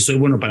repente soy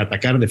bueno para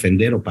atacar,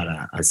 defender o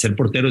para ser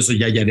portero, eso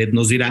ya Jared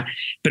nos dirá.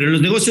 Pero en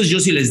los negocios yo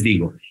sí les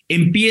digo,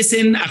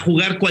 empiecen a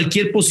jugar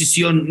cualquier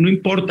posición, no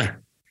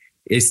importa.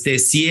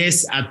 Si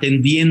es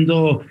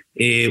atendiendo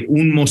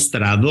un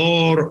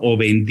mostrador o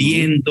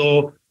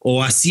vendiendo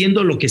o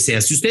haciendo lo que sea.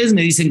 Si ustedes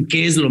me dicen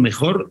qué es lo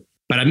mejor,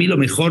 para mí lo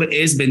mejor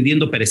es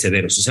vendiendo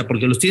perecederos, o sea,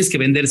 porque los tienes que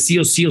vender sí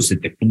o se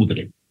te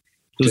pudren.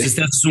 Entonces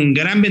te haces un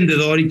gran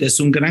vendedor y te haces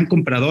un gran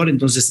comprador,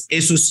 entonces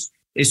eso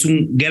es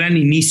un gran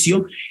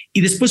inicio. Y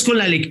después con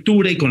la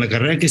lectura y con la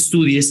carrera que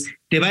estudies,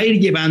 te va a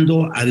ir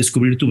llevando a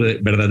descubrir tu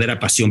verdadera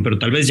pasión. Pero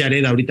tal vez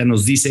Jared ahorita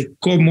nos dice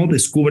cómo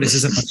descubres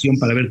esa pasión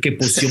para ver qué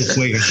posición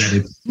juegas,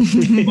 Jared.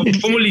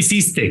 ¿Cómo lo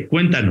hiciste?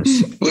 Cuéntanos.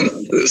 Bueno,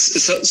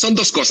 son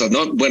dos cosas,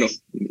 ¿no? Bueno,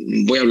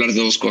 voy a hablar de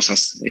dos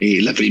cosas.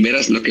 La primera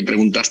es lo que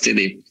preguntaste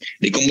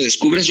de cómo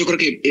descubres. Yo creo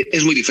que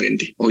es muy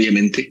diferente,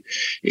 obviamente.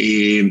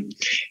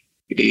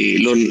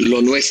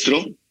 Lo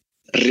nuestro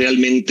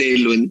realmente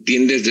lo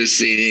entiendes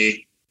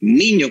desde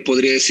niño,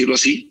 podría decirlo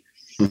así,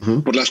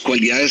 por las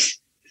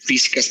cualidades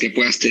físicas que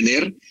puedas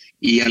tener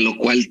y a lo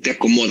cual te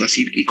acomodas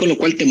y con lo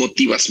cual te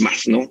motivas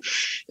más, ¿no?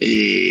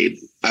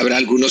 Habrá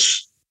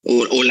algunos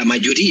o la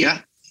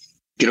mayoría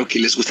creo que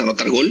les gusta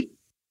anotar gol.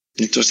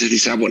 Entonces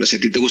dice, bueno, si a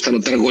ti te gusta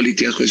anotar gol y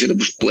tienes condiciones,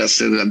 pues puedes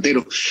ser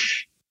delantero.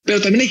 Pero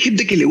también hay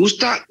gente que le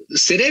gusta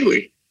ser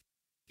héroe.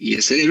 Y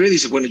ese héroe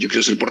dice, bueno, yo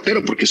quiero ser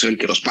portero porque soy el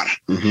que los para.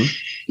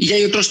 Y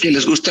hay otros que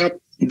les gusta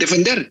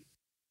defender,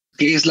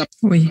 que es la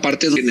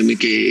parte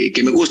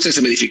que me gusta,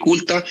 se me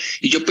dificulta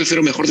y yo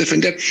prefiero mejor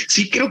defender.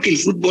 Sí, creo que el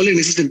fútbol en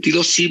ese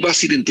sentido sí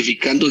vas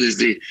identificando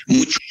desde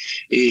mucho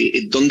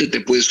dónde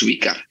te puedes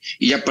ubicar.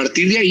 Y a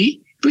partir de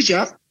ahí, pues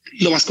ya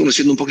lo vas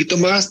conociendo un poquito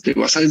más, te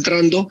vas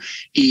adentrando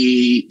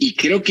y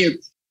creo que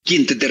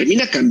quien te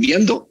termina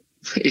cambiando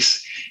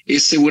es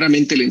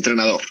seguramente el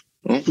entrenador,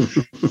 ¿no?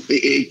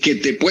 Que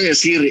te puede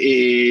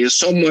decir,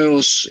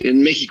 somos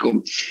en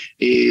México,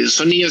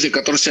 son niños de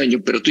 14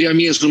 años, pero tú ya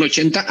mides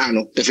 1.80,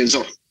 no,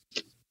 defensor.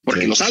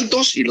 Porque los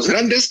altos y los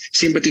grandes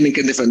siempre tienen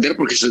que defender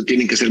porque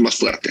tienen que ser más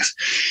fuertes.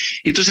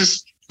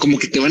 Entonces, como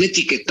que te van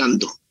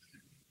etiquetando,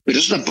 pero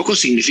eso tampoco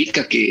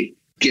significa que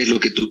es lo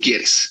que tú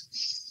quieres.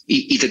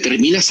 Y te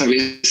terminas a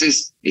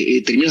veces,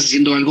 terminas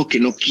haciendo algo que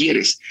no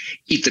quieres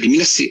y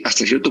terminas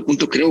hasta cierto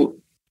punto, creo,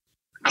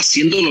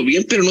 haciéndolo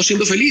bien, pero no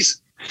siendo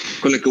feliz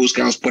con lo que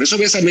buscamos. Por eso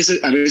ves a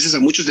veces a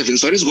muchos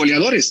defensores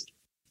goleadores,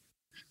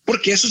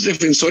 porque esos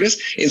defensores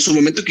en su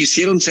momento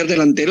quisieron ser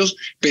delanteros,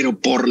 pero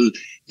por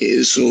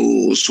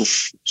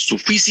su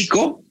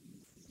físico,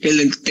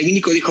 el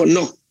técnico dijo,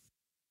 no,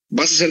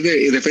 vas a ser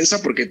de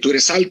defensa porque tú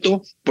eres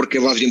alto, porque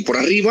vas bien por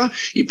arriba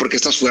y porque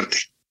estás fuerte.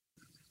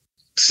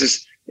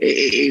 Entonces,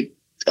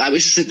 a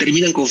veces se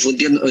terminan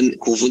confundiendo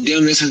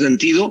en ese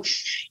sentido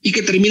y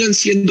que terminan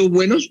siendo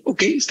buenos,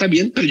 ok, está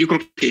bien, pero yo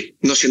creo que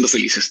no siendo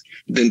felices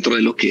dentro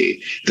de lo que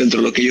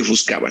ellos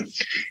buscaban.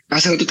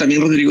 Hace rato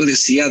también Rodrigo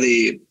decía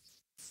de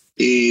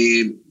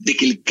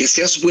que el que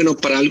seas bueno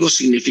para algo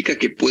significa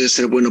que puedes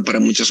ser bueno para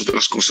muchas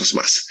otras cosas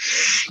más.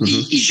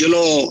 Y yo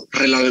lo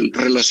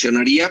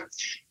relacionaría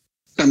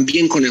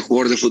también con el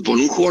jugador de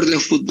fútbol. Un jugador de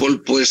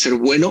fútbol puede ser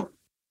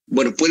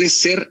puede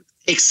ser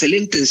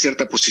excelente en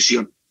cierta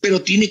posición,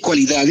 pero tiene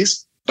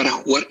cualidades para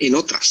jugar en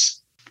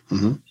otras.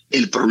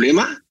 El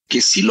problema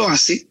que sí lo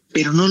hace,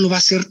 pero no lo va a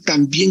hacer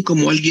tan bien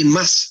como alguien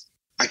más.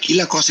 Aquí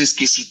la cosa es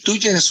que si tú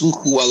ya eres un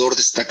jugador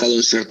destacado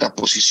en cierta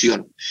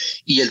posición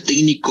y el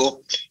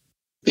técnico,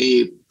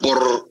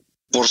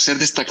 por ser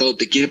destacado,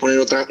 te quiere poner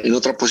en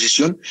otra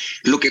posición,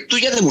 lo que tú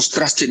ya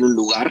demostraste en un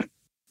lugar,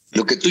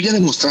 lo que tú ya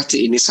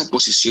demostraste en esa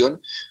posición,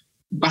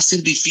 va a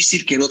ser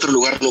difícil que en otro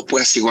lugar lo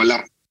puedas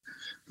igualar,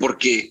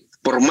 porque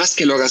por más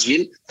que lo hagas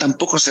bien,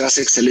 tampoco serás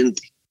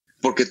excelente,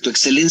 porque tu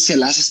excelencia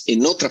la haces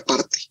en otra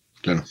parte.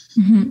 Claro.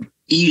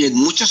 Y en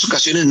muchas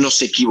ocasiones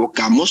nos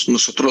equivocamos,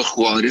 nosotros los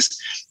jugadores,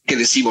 que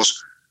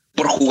decimos,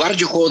 por jugar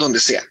yo juego donde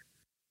sea.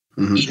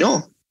 Y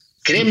no,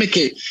 créeme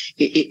que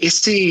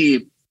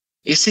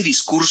ese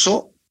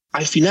discurso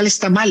al final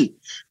está mal,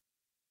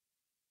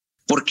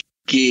 porque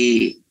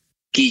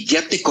que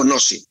ya te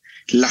conoce,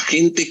 la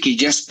gente que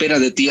ya espera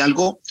de ti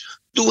algo,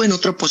 tú en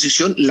otra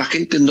posición, la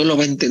gente no lo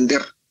va a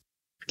entender.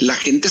 La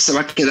gente se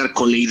va a quedar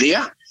con la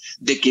idea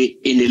de que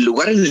en el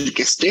lugar en el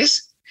que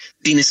estés,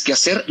 tienes que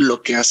hacer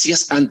lo que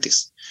hacías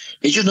antes.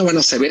 Ellos no van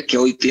a saber que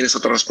hoy tienes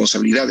otras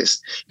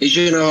responsabilidades.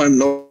 Ellos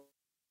no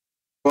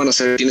van a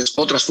saber que tienes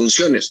otras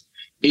funciones.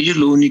 Ellos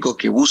lo único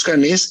que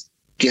buscan es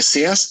que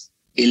seas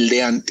el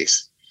de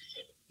antes.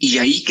 Y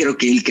ahí creo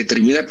que el que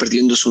termina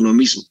perdiendo es uno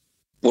mismo.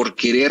 Por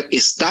querer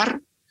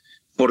estar,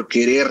 por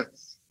querer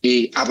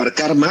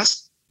abarcar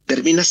más,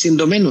 termina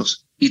siendo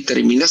menos. Y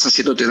terminas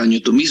haciéndote daño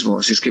tú mismo.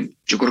 Así es que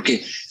yo creo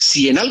que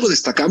si en algo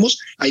destacamos,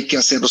 hay que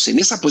hacernos en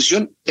esa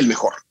posición el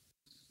mejor.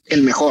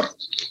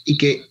 Y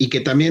que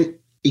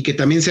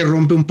también se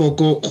rompe un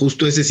poco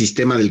justo ese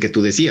sistema del que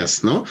tú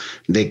decías, ¿no?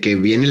 De que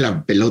viene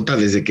la pelota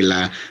desde que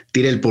la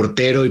tira el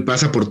portero y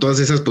pasa por todas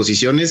esas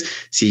posiciones.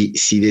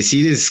 Si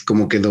decides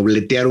como que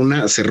dobletear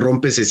una, se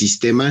rompe ese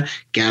sistema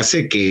que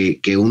hace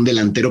que un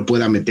delantero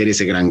pueda meter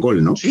ese gran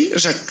gol, ¿no? Sí, o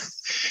sea,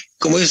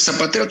 como dices,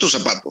 zapatero a tu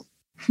zapato.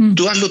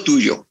 Tú haz lo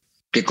tuyo,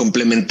 que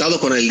complementado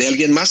con el de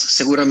alguien más,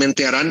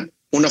 seguramente harán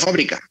una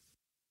fábrica.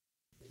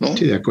 ¿no?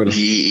 Sí, de acuerdo.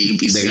 Y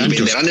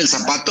venderán el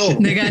zapato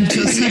de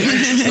ganchos,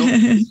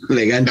 ¿no?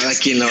 De ganchos. Cada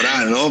quien lo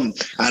hará, ¿no?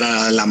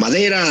 Hará la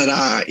madera,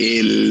 hará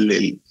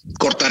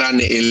cortarán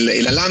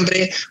el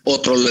alambre,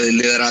 otro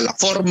le dará la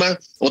forma,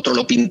 otro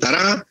lo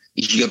pintará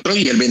y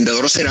el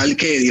vendedor será el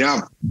que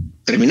dirá,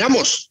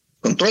 terminamos,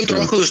 con todo el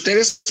trabajo de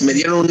ustedes me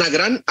dieron una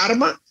gran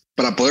arma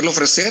para poderlo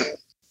ofrecer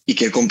y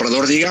que el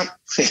comprador diga,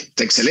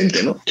 está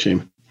excelente, ¿no? Sí.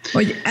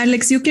 Oye,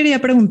 Alex, yo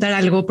quería preguntar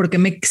algo porque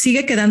me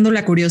sigue quedando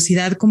la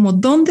curiosidad, como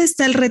 ¿dónde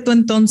está el reto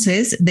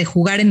entonces de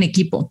jugar en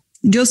equipo?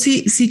 Yo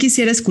sí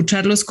quisiera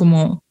escucharlos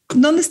como,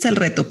 ¿dónde está el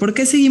reto? ¿Por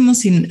qué seguimos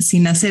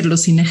sin hacerlo,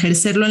 sin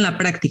ejercerlo en la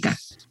práctica?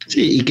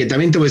 Sí, y que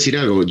también te voy a decir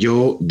algo.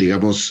 Yo,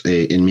 digamos,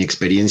 en mi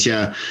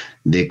experiencia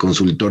de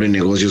consultor en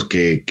negocios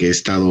que he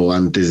estado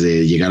antes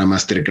de llegar a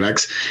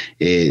MASTERCRACKS,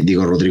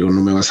 digo, Rodrigo,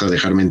 no me vas a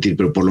dejar mentir,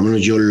 pero por lo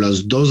menos yo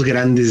los dos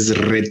grandes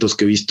retos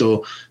que he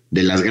visto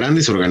de las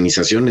grandes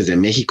organizaciones de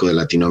México, de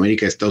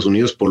Latinoamérica, de Estados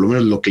Unidos, por lo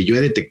menos lo que yo he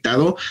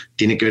detectado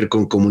tiene que ver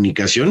con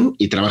comunicación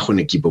y trabajo en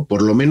equipo.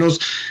 Por lo menos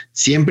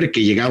siempre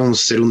que llegábamos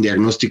a hacer un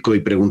diagnóstico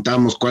y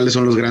preguntábamos cuáles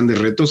son los grandes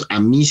retos, a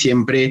mí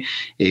siempre,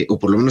 o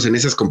por lo menos en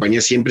esas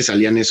compañías siempre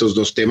salían esos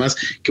dos temas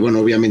que, bueno,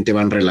 obviamente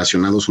van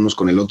relacionados unos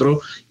con el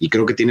otro, y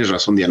creo que tienes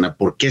razón, Diana.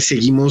 ¿Por qué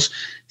seguimos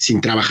sin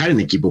trabajar en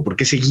equipo? ¿Por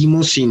qué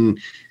seguimos sin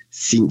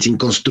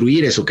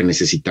construir eso que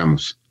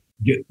necesitamos?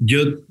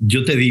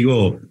 Yo te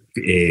digo,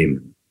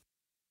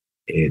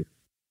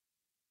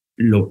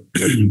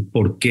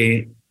 ¿por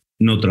qué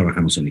no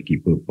trabajamos en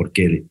equipo? ¿Por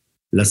qué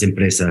las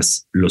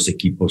empresas, los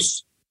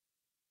equipos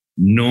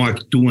no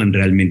actúan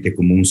realmente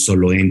como un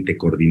solo ente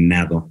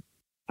coordinado,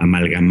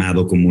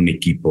 amalgamado como un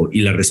equipo?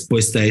 Y la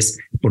respuesta es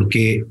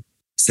porque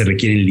se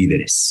requieren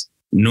líderes.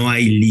 No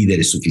hay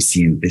líderes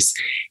suficientes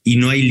y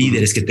no hay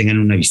líderes que tengan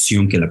una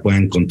visión que la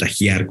puedan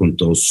contagiar con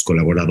todos sus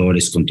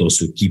colaboradores, con todo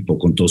su equipo,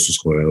 con todos sus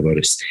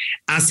jugadores.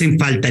 Hacen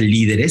falta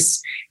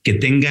líderes que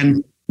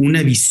tengan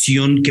una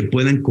visión que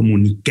puedan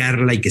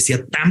comunicarla y que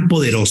sea tan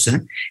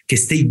poderosa, que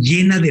esté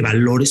llena de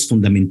valores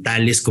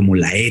fundamentales como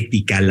la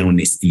ética, la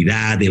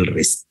honestidad, el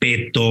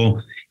respeto,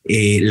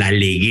 la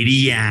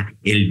alegría,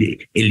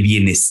 el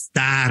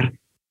bienestar,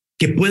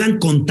 que puedan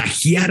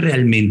contagiar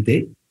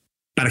realmente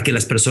para que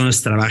las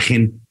personas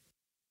trabajen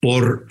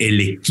por el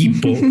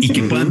equipo y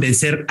que puedan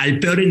vencer al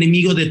peor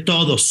enemigo de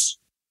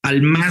todos,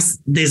 al más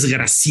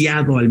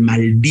desgraciado, al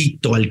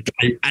maldito, al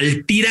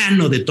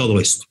tirano de todo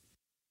esto,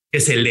 que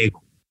es el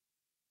ego.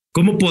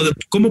 ¿Cómo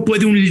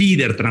puede un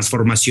líder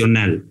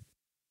transformacional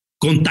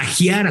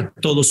contagiar a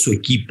todo su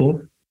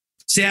equipo,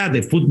 sea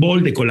de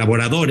fútbol, de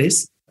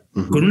colaboradores,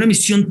 con una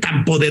misión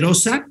tan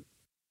poderosa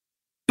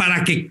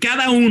para que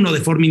cada uno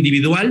de forma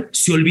individual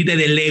se olvide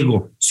del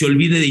ego, se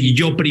olvide de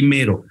yo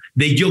primero,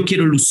 de yo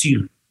quiero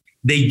lucir,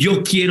 de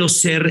yo quiero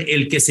ser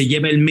el que se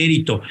lleva el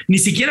mérito, ni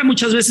siquiera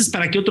muchas veces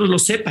para que otros lo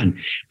sepan,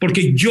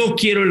 porque yo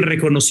quiero el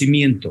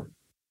reconocimiento?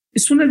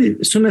 Es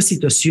una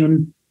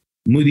situación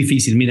muy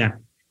difícil. Mira,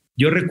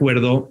 yo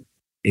recuerdo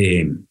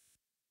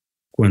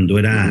cuando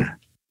era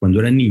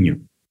niño,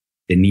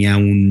 tenía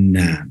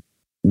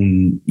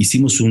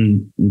hicimos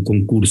un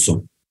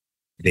concurso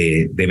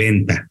de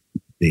venta,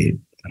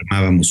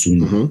 armábamos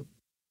un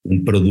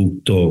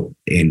producto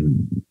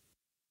en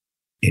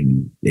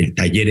el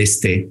taller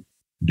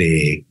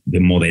de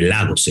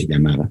modelado, se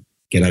llamaba,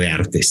 que era de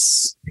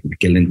artes en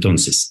aquel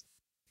entonces,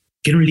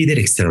 que era un líder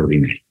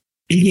extraordinario.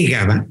 Él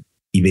llegaba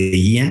y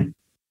veía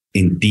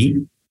en ti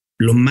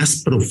lo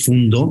más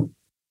profundo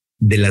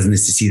de las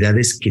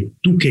necesidades que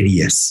tú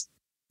querías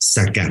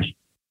sacar.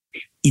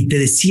 Y te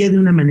decía de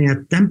una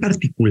manera tan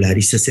particular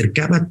y se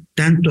acercaba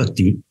tanto a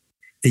ti,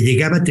 te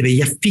llegaba, te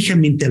veía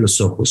fijamente a los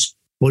ojos,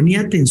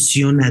 ponía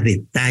atención a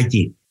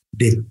detalle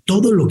de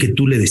todo lo que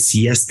tú le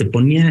decías, te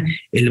ponía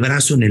el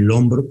brazo en el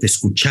hombro, te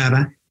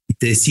escuchaba y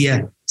te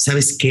decía,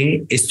 ¿sabes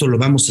qué? Esto lo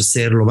vamos a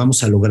hacer, lo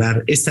vamos a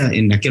lograr.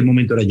 En aquel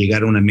momento era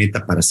llegar a una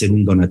meta para hacer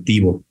un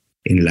donativo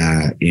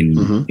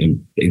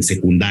en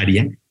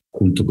secundaria,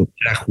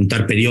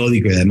 juntar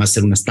periódico y además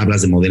hacer unas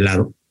tablas de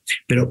modelado.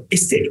 Pero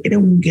era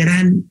un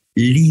gran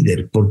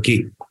líder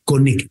porque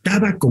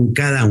conectaba con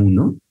cada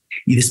uno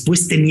y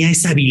después tenía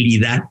esa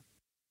habilidad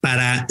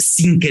para,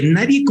 sin que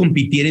nadie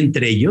compitiera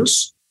entre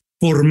ellos,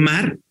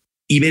 formar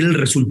y ver el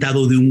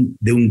resultado de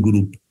un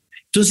grupo.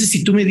 Entonces,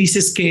 si tú me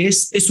dices que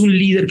es un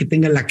líder que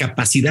tenga la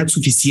capacidad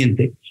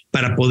suficiente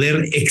para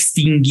poder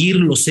extinguir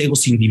los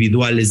egos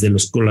individuales de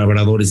los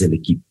colaboradores del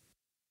equipo.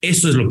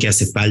 Eso es lo que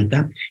hace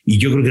falta y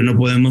yo creo que no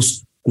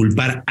podemos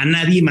culpar a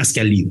nadie más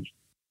que al líder.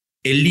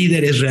 El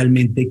líder es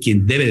realmente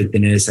quien debe de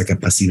tener esa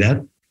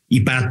capacidad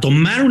y para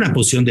tomar una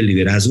posición de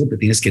liderazgo te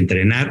tienes que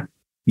entrenar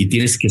y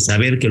tienes que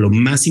saber que lo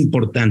más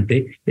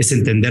importante es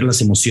entender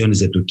las emociones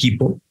de tu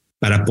equipo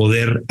para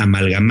poder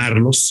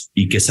amalgamarlos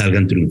y que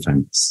salgan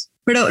triunfantes.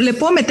 Pero le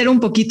puedo meter un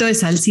poquito de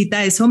salsita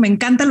a eso. Me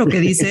encanta lo que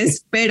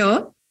dices,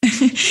 pero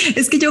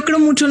es que yo creo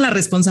mucho en la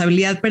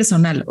responsabilidad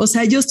personal. O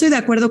sea, yo estoy de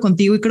acuerdo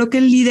contigo y creo que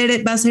el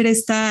líder va a ser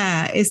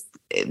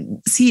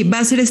va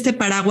a ser este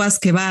paraguas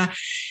que va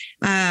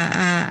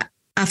a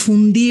a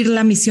fundir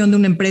la misión de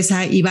una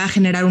empresa y va a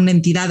generar una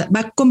entidad, va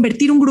a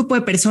convertir un grupo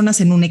de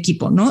personas en un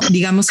equipo, ¿no?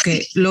 Digamos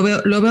que lo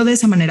veo de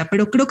esa manera,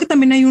 pero creo que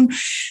también hay un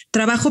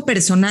trabajo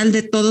personal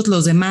de todos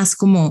los demás,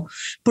 como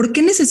 ¿por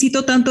qué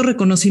necesito tanto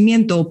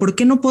reconocimiento? ¿O por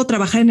qué no puedo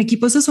trabajar en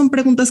equipo? Esas son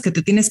preguntas que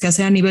te tienes que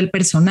hacer a nivel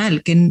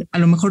personal, que a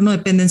lo mejor no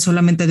dependen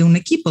solamente de un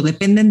equipo,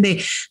 dependen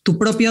de tu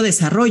propio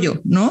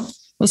desarrollo, ¿no?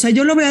 O sea,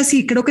 yo lo veo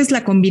así, creo que es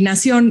la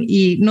combinación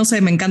y no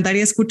sé, me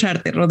encantaría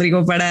escucharte,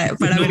 Rodrigo, para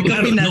ver qué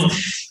opinas. No.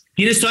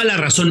 Tienes toda la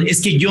razón.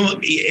 Es que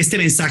este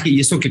mensaje y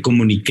esto que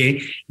comuniqué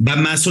va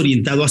más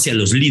orientado hacia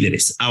los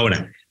líderes.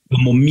 Ahora,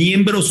 como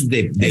miembros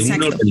de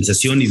una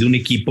organización y de un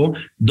equipo,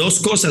 dos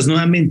cosas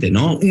nuevamente,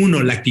 ¿no?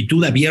 Uno, la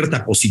actitud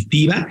abierta,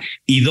 positiva,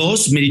 y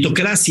dos,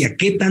 meritocracia.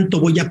 ¿Qué tanto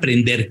voy a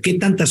aprender? ¿Qué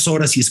tantas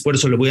horas y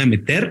esfuerzo le voy a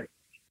meter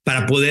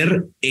para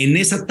poder en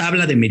esa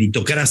tabla de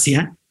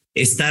meritocracia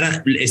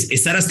estar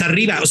hasta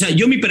arriba? O sea,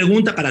 mi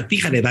pregunta para ti,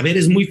 Jared, a ver,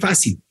 es muy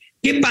fácil.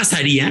 ¿Qué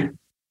pasaría?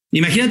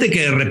 Imagínate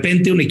que de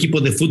repente un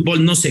equipo de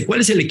fútbol, no sé,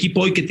 ¿cuál es el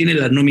equipo hoy que tiene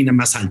la nómina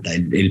más alta?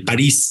 El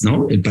París,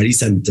 ¿no? El París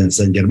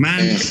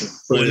Saint-Germain,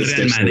 o el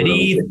Real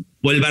Madrid,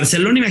 o el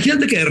Barcelona.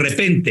 Imagínate que de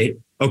repente,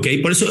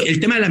 por eso el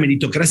tema de la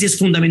meritocracia es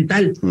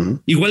fundamental.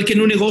 Igual que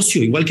en un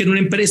negocio, igual que en una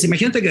empresa.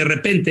 Imagínate que de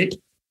repente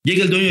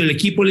llega el dueño del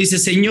equipo y le dice,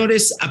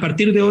 señores, a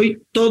partir de hoy,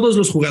 todos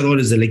los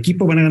jugadores del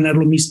equipo van a ganar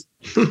lo mismo.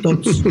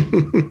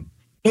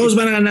 Todos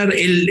van a ganar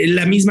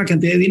la misma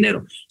cantidad de dinero.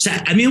 O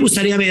sea, a mí me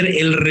gustaría ver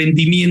el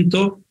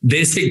rendimiento de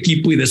ese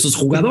equipo y de esos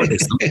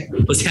jugadores, ¿no?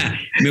 O sea,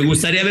 me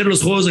gustaría ver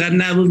los juegos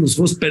ganados, los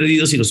juegos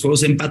perdidos y los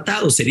juegos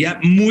empatados. Sería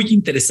muy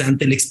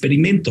interesante el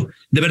experimento.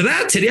 De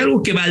verdad, sería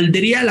algo que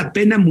valdría la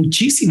pena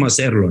muchísimo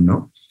hacerlo,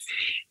 ¿no?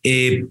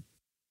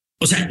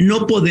 O sea,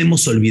 no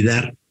podemos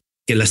olvidar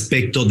que el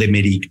aspecto de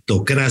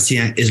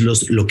meritocracia es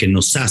lo que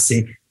nos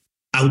hace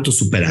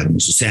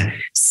autosuperarnos. O sea,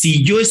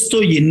 si yo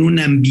estoy en un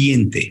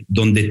ambiente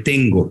donde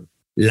tengo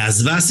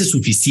las bases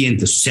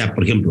suficientes, o sea,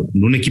 por ejemplo,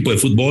 en un equipo de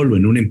fútbol o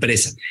en una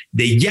empresa,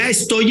 de ya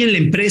estoy en la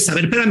empresa, a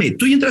ver, espérame,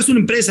 tú ya entraste a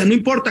una empresa, no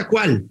importa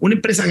cuál, una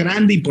empresa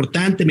grande,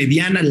 importante,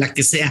 mediana, la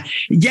que sea,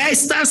 ya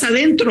estás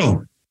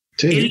adentro.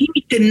 Sí. El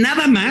límite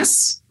nada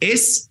más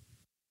es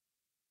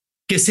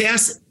que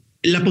seas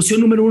la posición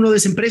número 1 de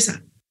esa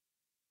empresa.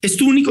 Es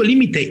tu único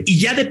límite y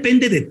ya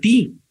depende de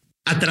ti.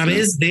 A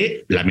través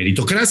de la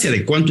meritocracia,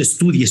 de cuánto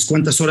estudies,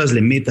 cuántas horas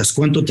le metas,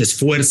 cuánto te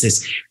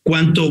esfuerces,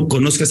 cuánto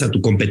conozcas a tu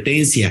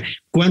competencia,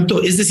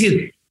 es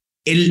decir,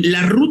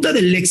 la ruta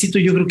del éxito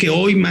yo creo que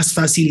hoy más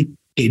fácil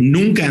que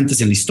nunca antes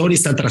en la historia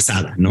está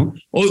trazada, ¿no?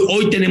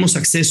 Hoy tenemos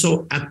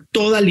acceso a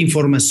toda la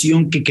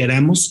información que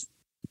queramos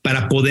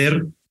para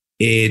poder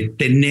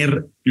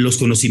tener los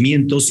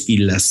conocimientos y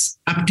las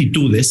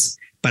aptitudes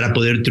para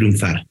poder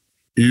triunfar.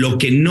 Lo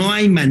que no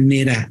hay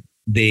manera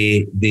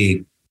de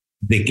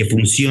que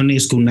funcione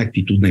es con una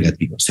actitud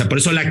negativa. O sea, por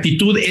eso la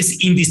actitud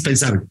es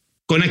indispensable.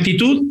 Con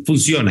actitud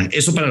funciona,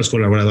 eso para los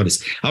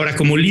colaboradores. Ahora,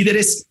 como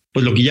líderes,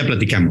 pues lo que ya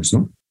platicamos,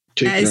 ¿no?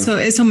 Sí, claro.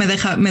 Eso me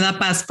da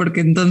paz,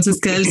 porque entonces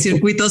queda el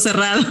circuito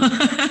cerrado.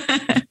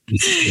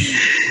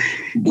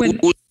 Bueno,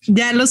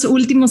 ya los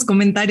últimos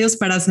comentarios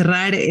para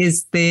cerrar,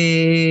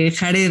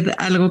 Jared,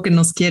 algo que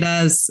nos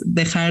quieras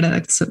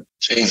dejar,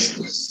 sí.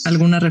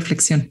 ¿Alguna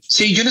reflexión?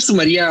 Sí, yo le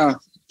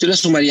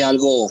sumaría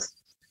algo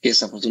que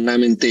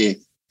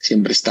desafortunadamente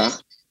siempre está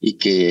y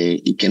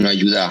que no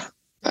ayuda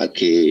a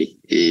que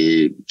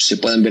se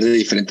puedan ver de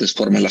diferentes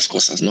formas las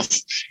cosas, ¿no?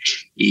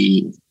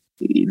 Y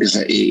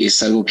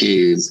es algo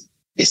que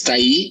está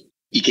ahí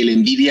y que la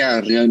envidia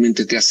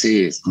realmente te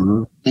hace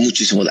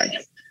muchísimo daño.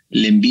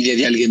 La envidia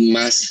de alguien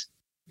más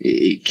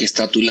que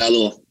está a tu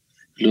lado,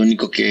 lo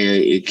único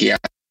que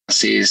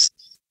hace es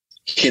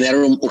generar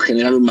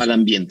un mal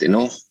ambiente,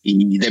 ¿no?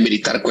 Y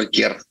demeritar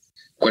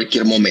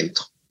cualquier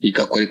momento y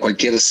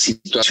cualquier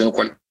situación,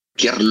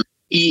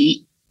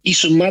 y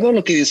sumado a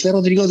lo que decía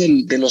Rodrigo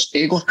de los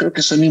egos, creo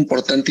que son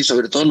importantes y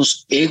sobre todo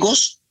los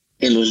egos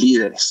en los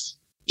líderes.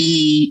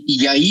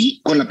 Y ahí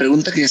con la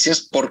pregunta que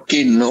decías, ¿por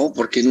qué no?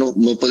 ¿Por qué no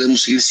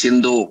podemos seguir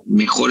siendo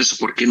mejores? ¿O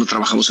por qué no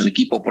trabajamos en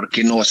equipo? ¿Por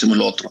qué no hacemos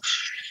lo otro?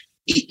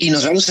 Y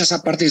nos vamos a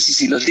esa parte de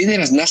si los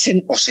líderes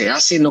nacen o se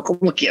hacen o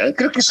como quieran.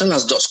 Creo que son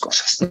las dos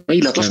cosas, ¿no?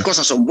 Y las dos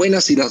cosas son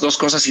buenas y las dos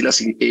cosas, si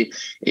las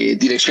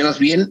direccionas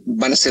bien,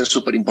 van a ser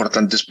súper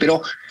importantes.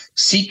 Pero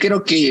sí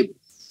creo que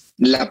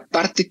la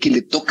parte que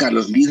le toca a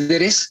los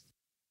líderes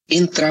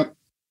entra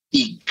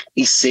y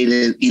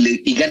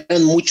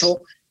ganan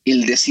mucho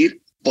el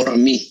decir por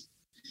mí.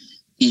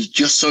 Y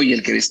yo soy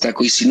el que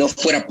destaco. Y si no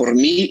fuera por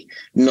mí,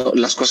 no,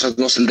 las cosas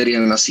no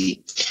saldrían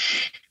así.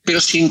 Pero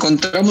si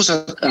encontramos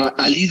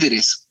a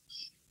líderes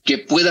que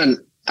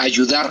puedan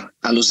ayudar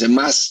a los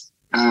demás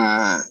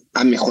a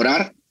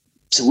mejorar,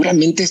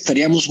 seguramente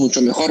estaríamos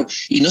mucho mejor.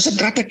 Y no se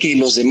trata que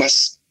los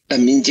demás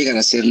también lleguen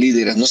a ser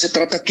líderes. No se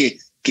trata que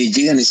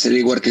lleguen a ser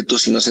igual que tú,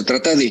 sino se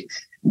trata de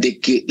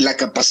que la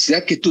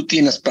capacidad que tú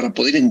tienes para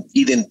poder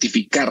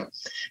identificar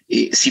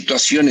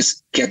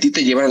situaciones que a ti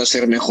te llevaron a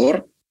ser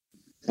mejor,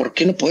 ¿por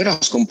qué no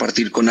poderlas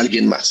compartir con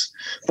alguien más?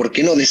 ¿Por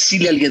qué no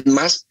decirle a alguien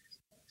más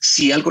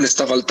si algo le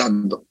está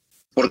faltando?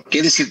 ¿Por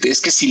qué decirte? Es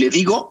que si le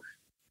digo,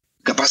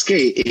 capaz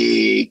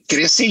que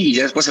crece y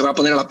ya después se va a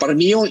poner a la par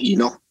mío y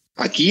no.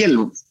 Aquí el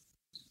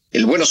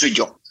bueno soy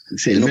yo.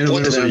 Sí, no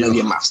puedo tener a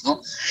nadie más,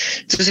 ¿no?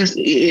 Entonces,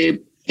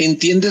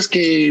 entiendes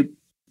que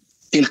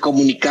el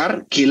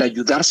comunicar, que el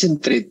ayudarse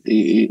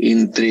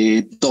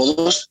entre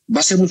todos va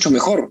a ser mucho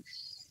mejor.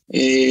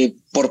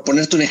 Por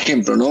ponerte un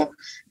ejemplo, ¿no?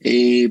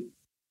 En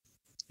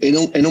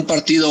un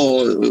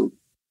partido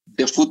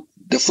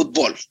de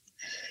fútbol,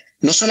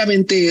 no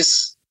solamente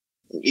es,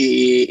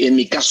 en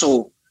mi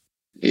caso,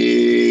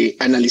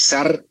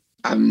 analizar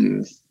a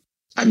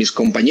mis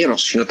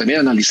compañeros, sino también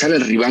analizar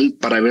el rival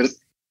para ver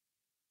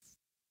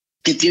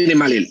qué tiene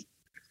mal él,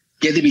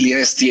 qué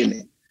debilidades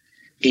tiene,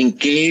 en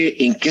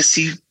qué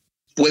sí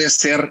puede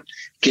ser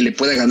que le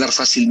pueda ganar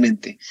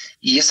fácilmente.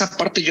 Y esa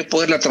parte yo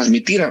poderla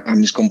transmitir a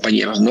mis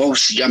compañeros, ¿no?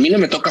 Si a mí no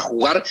me toca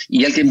jugar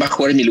y alguien va a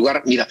jugar en mi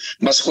lugar, mira,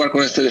 vas a jugar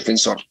con este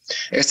defensor.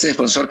 Este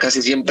defensor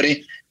casi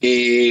siempre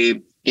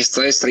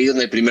está distraído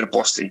en el primer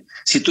poste.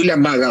 Si tú le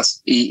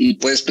amagas y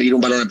puedes pedir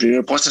un balón al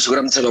primer poste,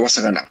 seguramente se lo vas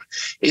a ganar.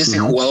 Ese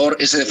jugador,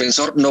 ese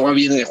defensor no va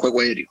bien en el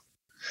juego aéreo.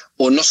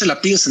 O no se la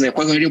piensa en el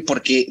juego aéreo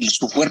porque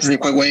su fuerte es en el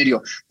juego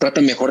aéreo.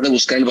 Trata mejor de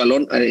buscar el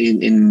balón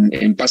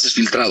en pases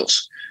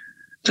filtrados.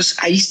 Entonces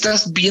ahí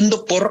estás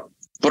viendo por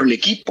el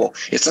equipo,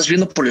 estás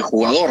viendo por el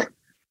jugador,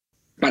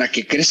 para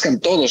que crezcan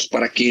todos,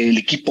 para que el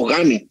equipo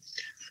gane.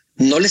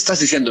 No le estás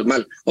diciendo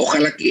mal.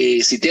 Ojalá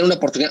que si tiene una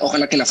oportunidad,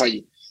 ojalá que la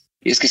falle.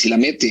 Es que si la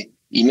mete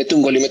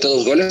un gol y mete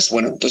 2 goles,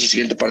 bueno, entonces el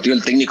siguiente partido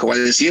el técnico va a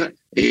decir,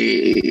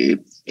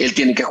 él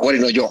tiene que jugar y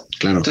no yo.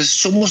 Claro. Entonces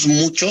somos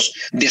muchos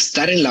de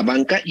estar en la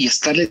banca y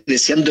estarle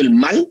deseando el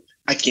mal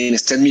a quien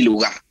está en mi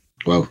lugar.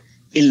 Wow.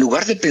 En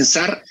lugar de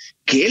pensar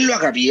que él lo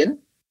haga bien,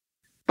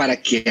 para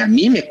que a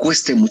mí me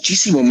cueste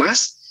muchísimo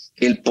más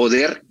el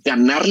poder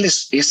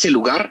ganarles ese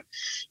lugar.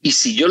 Y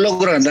si yo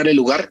logro ganar el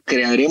lugar,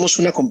 crearemos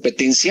una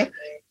competencia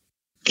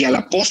que a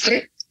la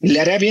postre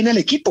le hará bien al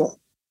equipo.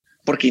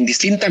 Porque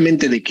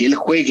indistintamente de que él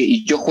juegue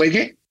y yo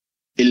juegue,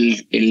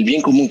 el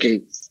bien común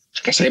que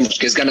sabemos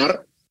que es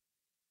ganar,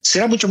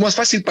 será mucho más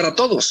fácil para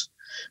todos.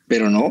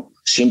 Pero no,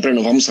 siempre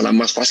nos vamos a la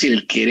más fácil,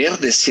 el querer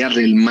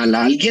desearle el mal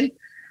a alguien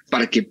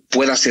para que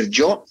pueda ser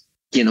yo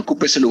quien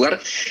ocupe ese lugar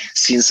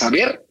sin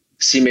saber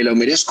si me lo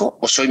merezco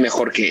o soy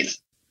mejor que él.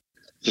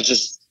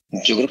 Entonces,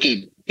 yo creo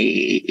que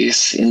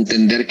es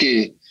entender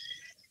que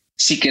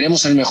si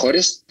queremos ser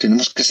mejores,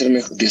 tenemos que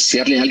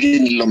desearle a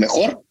alguien lo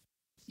mejor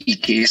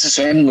y que ese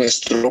sea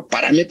nuestro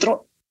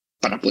parámetro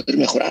para poder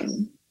mejorar,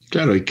 ¿no?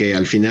 Claro, y que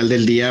al final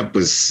del día,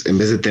 pues en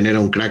vez de tener a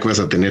un crack, vas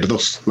a tener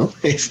 2, ¿no?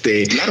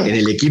 Claro. En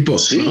el equipo,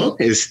 sí. ¿No?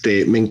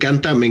 Me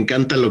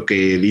encanta lo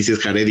que dices,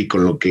 Jared, y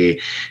con lo que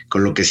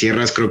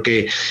cierras. Creo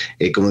que,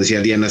 como decía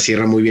Diana,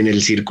 cierra muy bien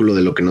el círculo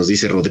de lo que nos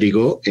dice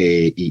Rodrigo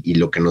y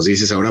lo que nos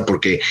dices ahora,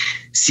 porque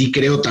sí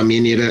creo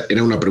también, y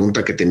era una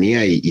pregunta que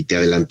tenía y te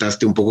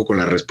adelantaste un poco con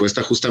la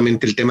respuesta,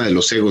 justamente el tema de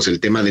los egos,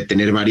 el tema de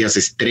tener varias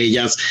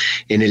estrellas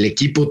en el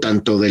equipo,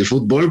 tanto del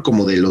fútbol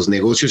como de los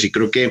negocios, y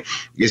creo que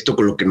esto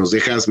con lo que nos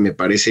dejas me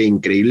parece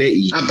increíble.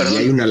 Perdón,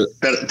 hay una...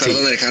 perdón, sí.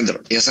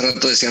 Alejandro, y hace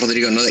rato decía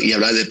Rodrigo, ¿no? Y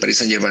hablaba de Paris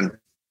Saint-Germain.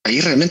 Ahí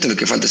realmente lo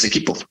que falta es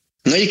equipo.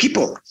 No hay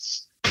equipo,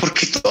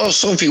 porque todos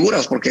son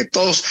figuras, porque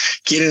todos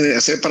quieren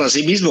hacer para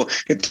sí mismo.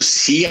 Entonces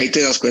sí, ahí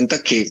te das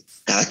cuenta que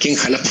cada quien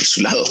jala por su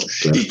lado.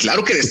 Claro. Y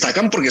claro que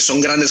destacan porque son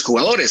grandes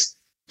jugadores,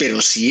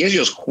 pero si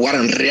ellos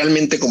jugaran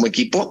realmente como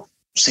equipo,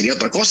 sería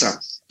otra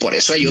cosa. Por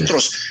eso hay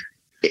otros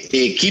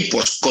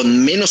equipos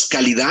con menos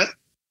calidad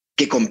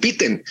que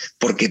compiten,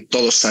 porque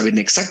todos saben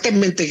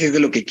exactamente qué es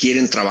lo que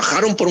quieren,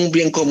 trabajaron por un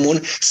bien común,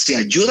 se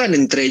ayudan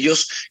entre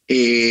ellos,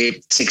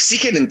 se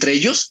exigen entre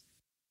ellos,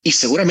 y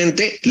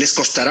seguramente les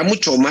costará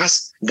mucho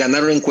más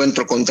ganar un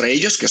encuentro contra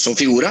ellos, que son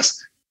figuras,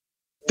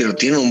 pero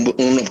tienen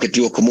un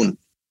objetivo común.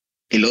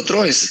 El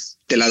otro es,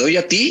 te la doy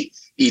a ti,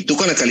 y tú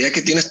con la calidad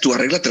que tienes, tú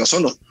arréglatela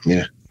solo.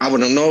 Yeah.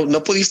 Bueno,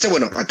 no pudiste,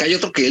 bueno, acá hay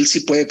otro que él sí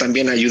puede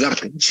también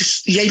ayudarte.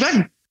 Y ahí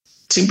van.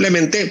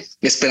 Simplemente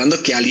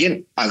esperando que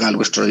alguien haga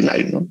algo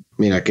extraordinario, ¿no?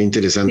 Mira, qué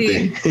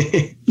interesante.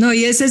 Sí. No,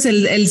 y ese es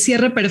el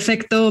cierre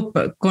perfecto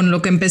con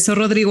lo que empezó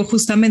Rodrigo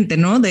justamente,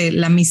 ¿no? De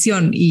la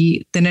misión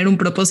y tener un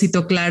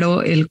propósito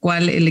claro, el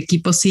cual el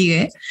equipo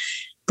sigue.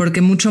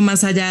 Porque mucho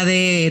más allá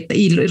de,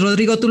 y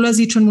Rodrigo, tú lo has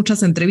dicho en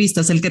muchas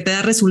entrevistas, el que te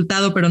da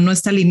resultado pero no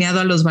está alineado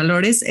a los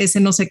valores,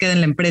 ese no se queda en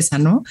la empresa,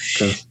 ¿no?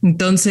 Claro.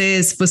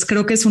 Entonces, pues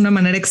creo que es una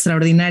manera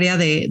extraordinaria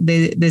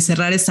de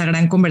cerrar esta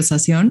gran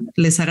conversación.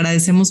 Les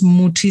agradecemos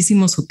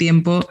muchísimo su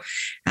tiempo.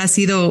 Ha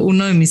sido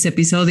uno de mis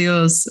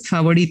episodios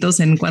favoritos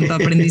en cuanto a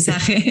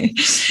aprendizaje.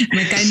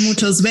 Me caen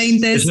muchos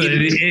 20.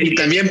 Y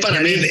también para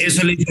mí.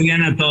 Eso le dice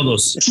bien a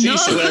todos. Sí, ¿no?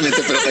 Seguramente,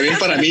 pero también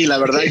para mí, la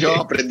verdad, yo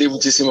aprendí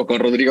muchísimo con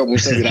Rodrigo.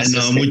 Muchas gracias.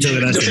 No, muchas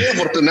gracias. Yo soy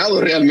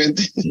afortunado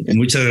realmente.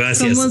 Muchas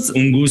gracias.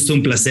 Un gusto,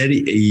 un placer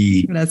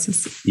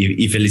gracias.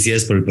 Y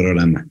felicidades por el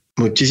programa.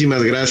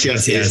 Muchísimas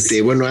gracias.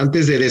 Bueno,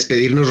 antes de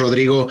despedirnos,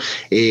 Rodrigo,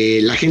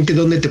 la gente,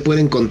 ¿dónde te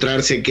puede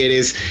encontrar? Sé que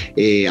eres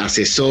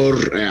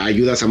asesor,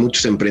 ayudas a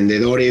muchos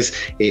emprendedores.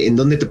 ¿En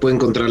dónde te puede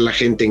encontrar la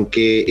gente? ¿En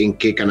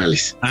qué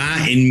canales?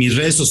 En mis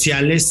redes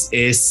sociales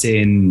es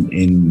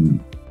en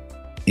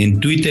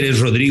Twitter es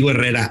Rodrigo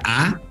Herrera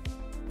A,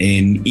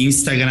 En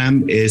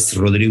Instagram es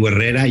Rodrigo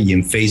Herrera y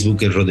en Facebook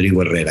es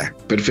Rodrigo Herrera.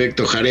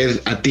 Perfecto, Jared.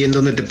 ¿A ti en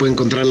dónde te puede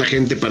encontrar la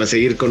gente para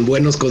seguir con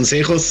buenos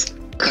consejos?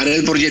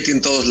 Jared Borgetti en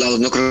todos lados,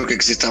 no creo que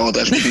exista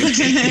otra.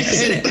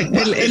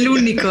 el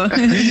único.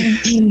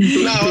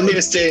 No,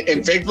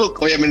 en Facebook,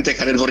 obviamente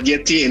Jared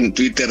Borgetti, en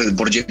Twitter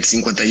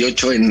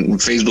Borgetti58, en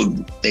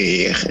Facebook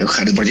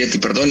Jared Borgetti,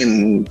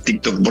 en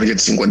TikTok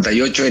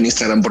Borgetti58, en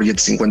Instagram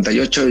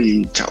Borgetti58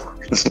 y chao.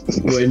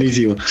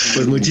 Buenísimo.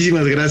 Pues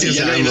muchísimas gracias. Y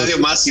ya no hay nadie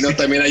más, sino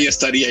también ahí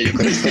estaría, yo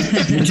creo.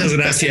 Muchas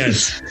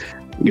gracias.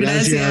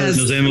 Gracias.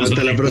 Nos vemos.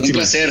 Hasta la próxima. Un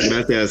placer.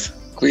 Gracias.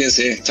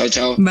 Cuídense. Chao,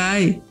 chao.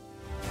 Bye.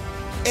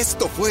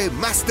 Esto fue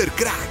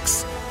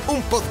MASTERCRACKS,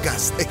 un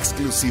podcast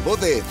exclusivo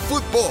de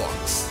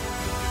Footbox.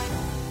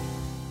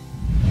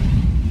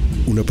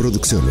 Una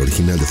producción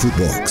original de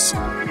Footbox.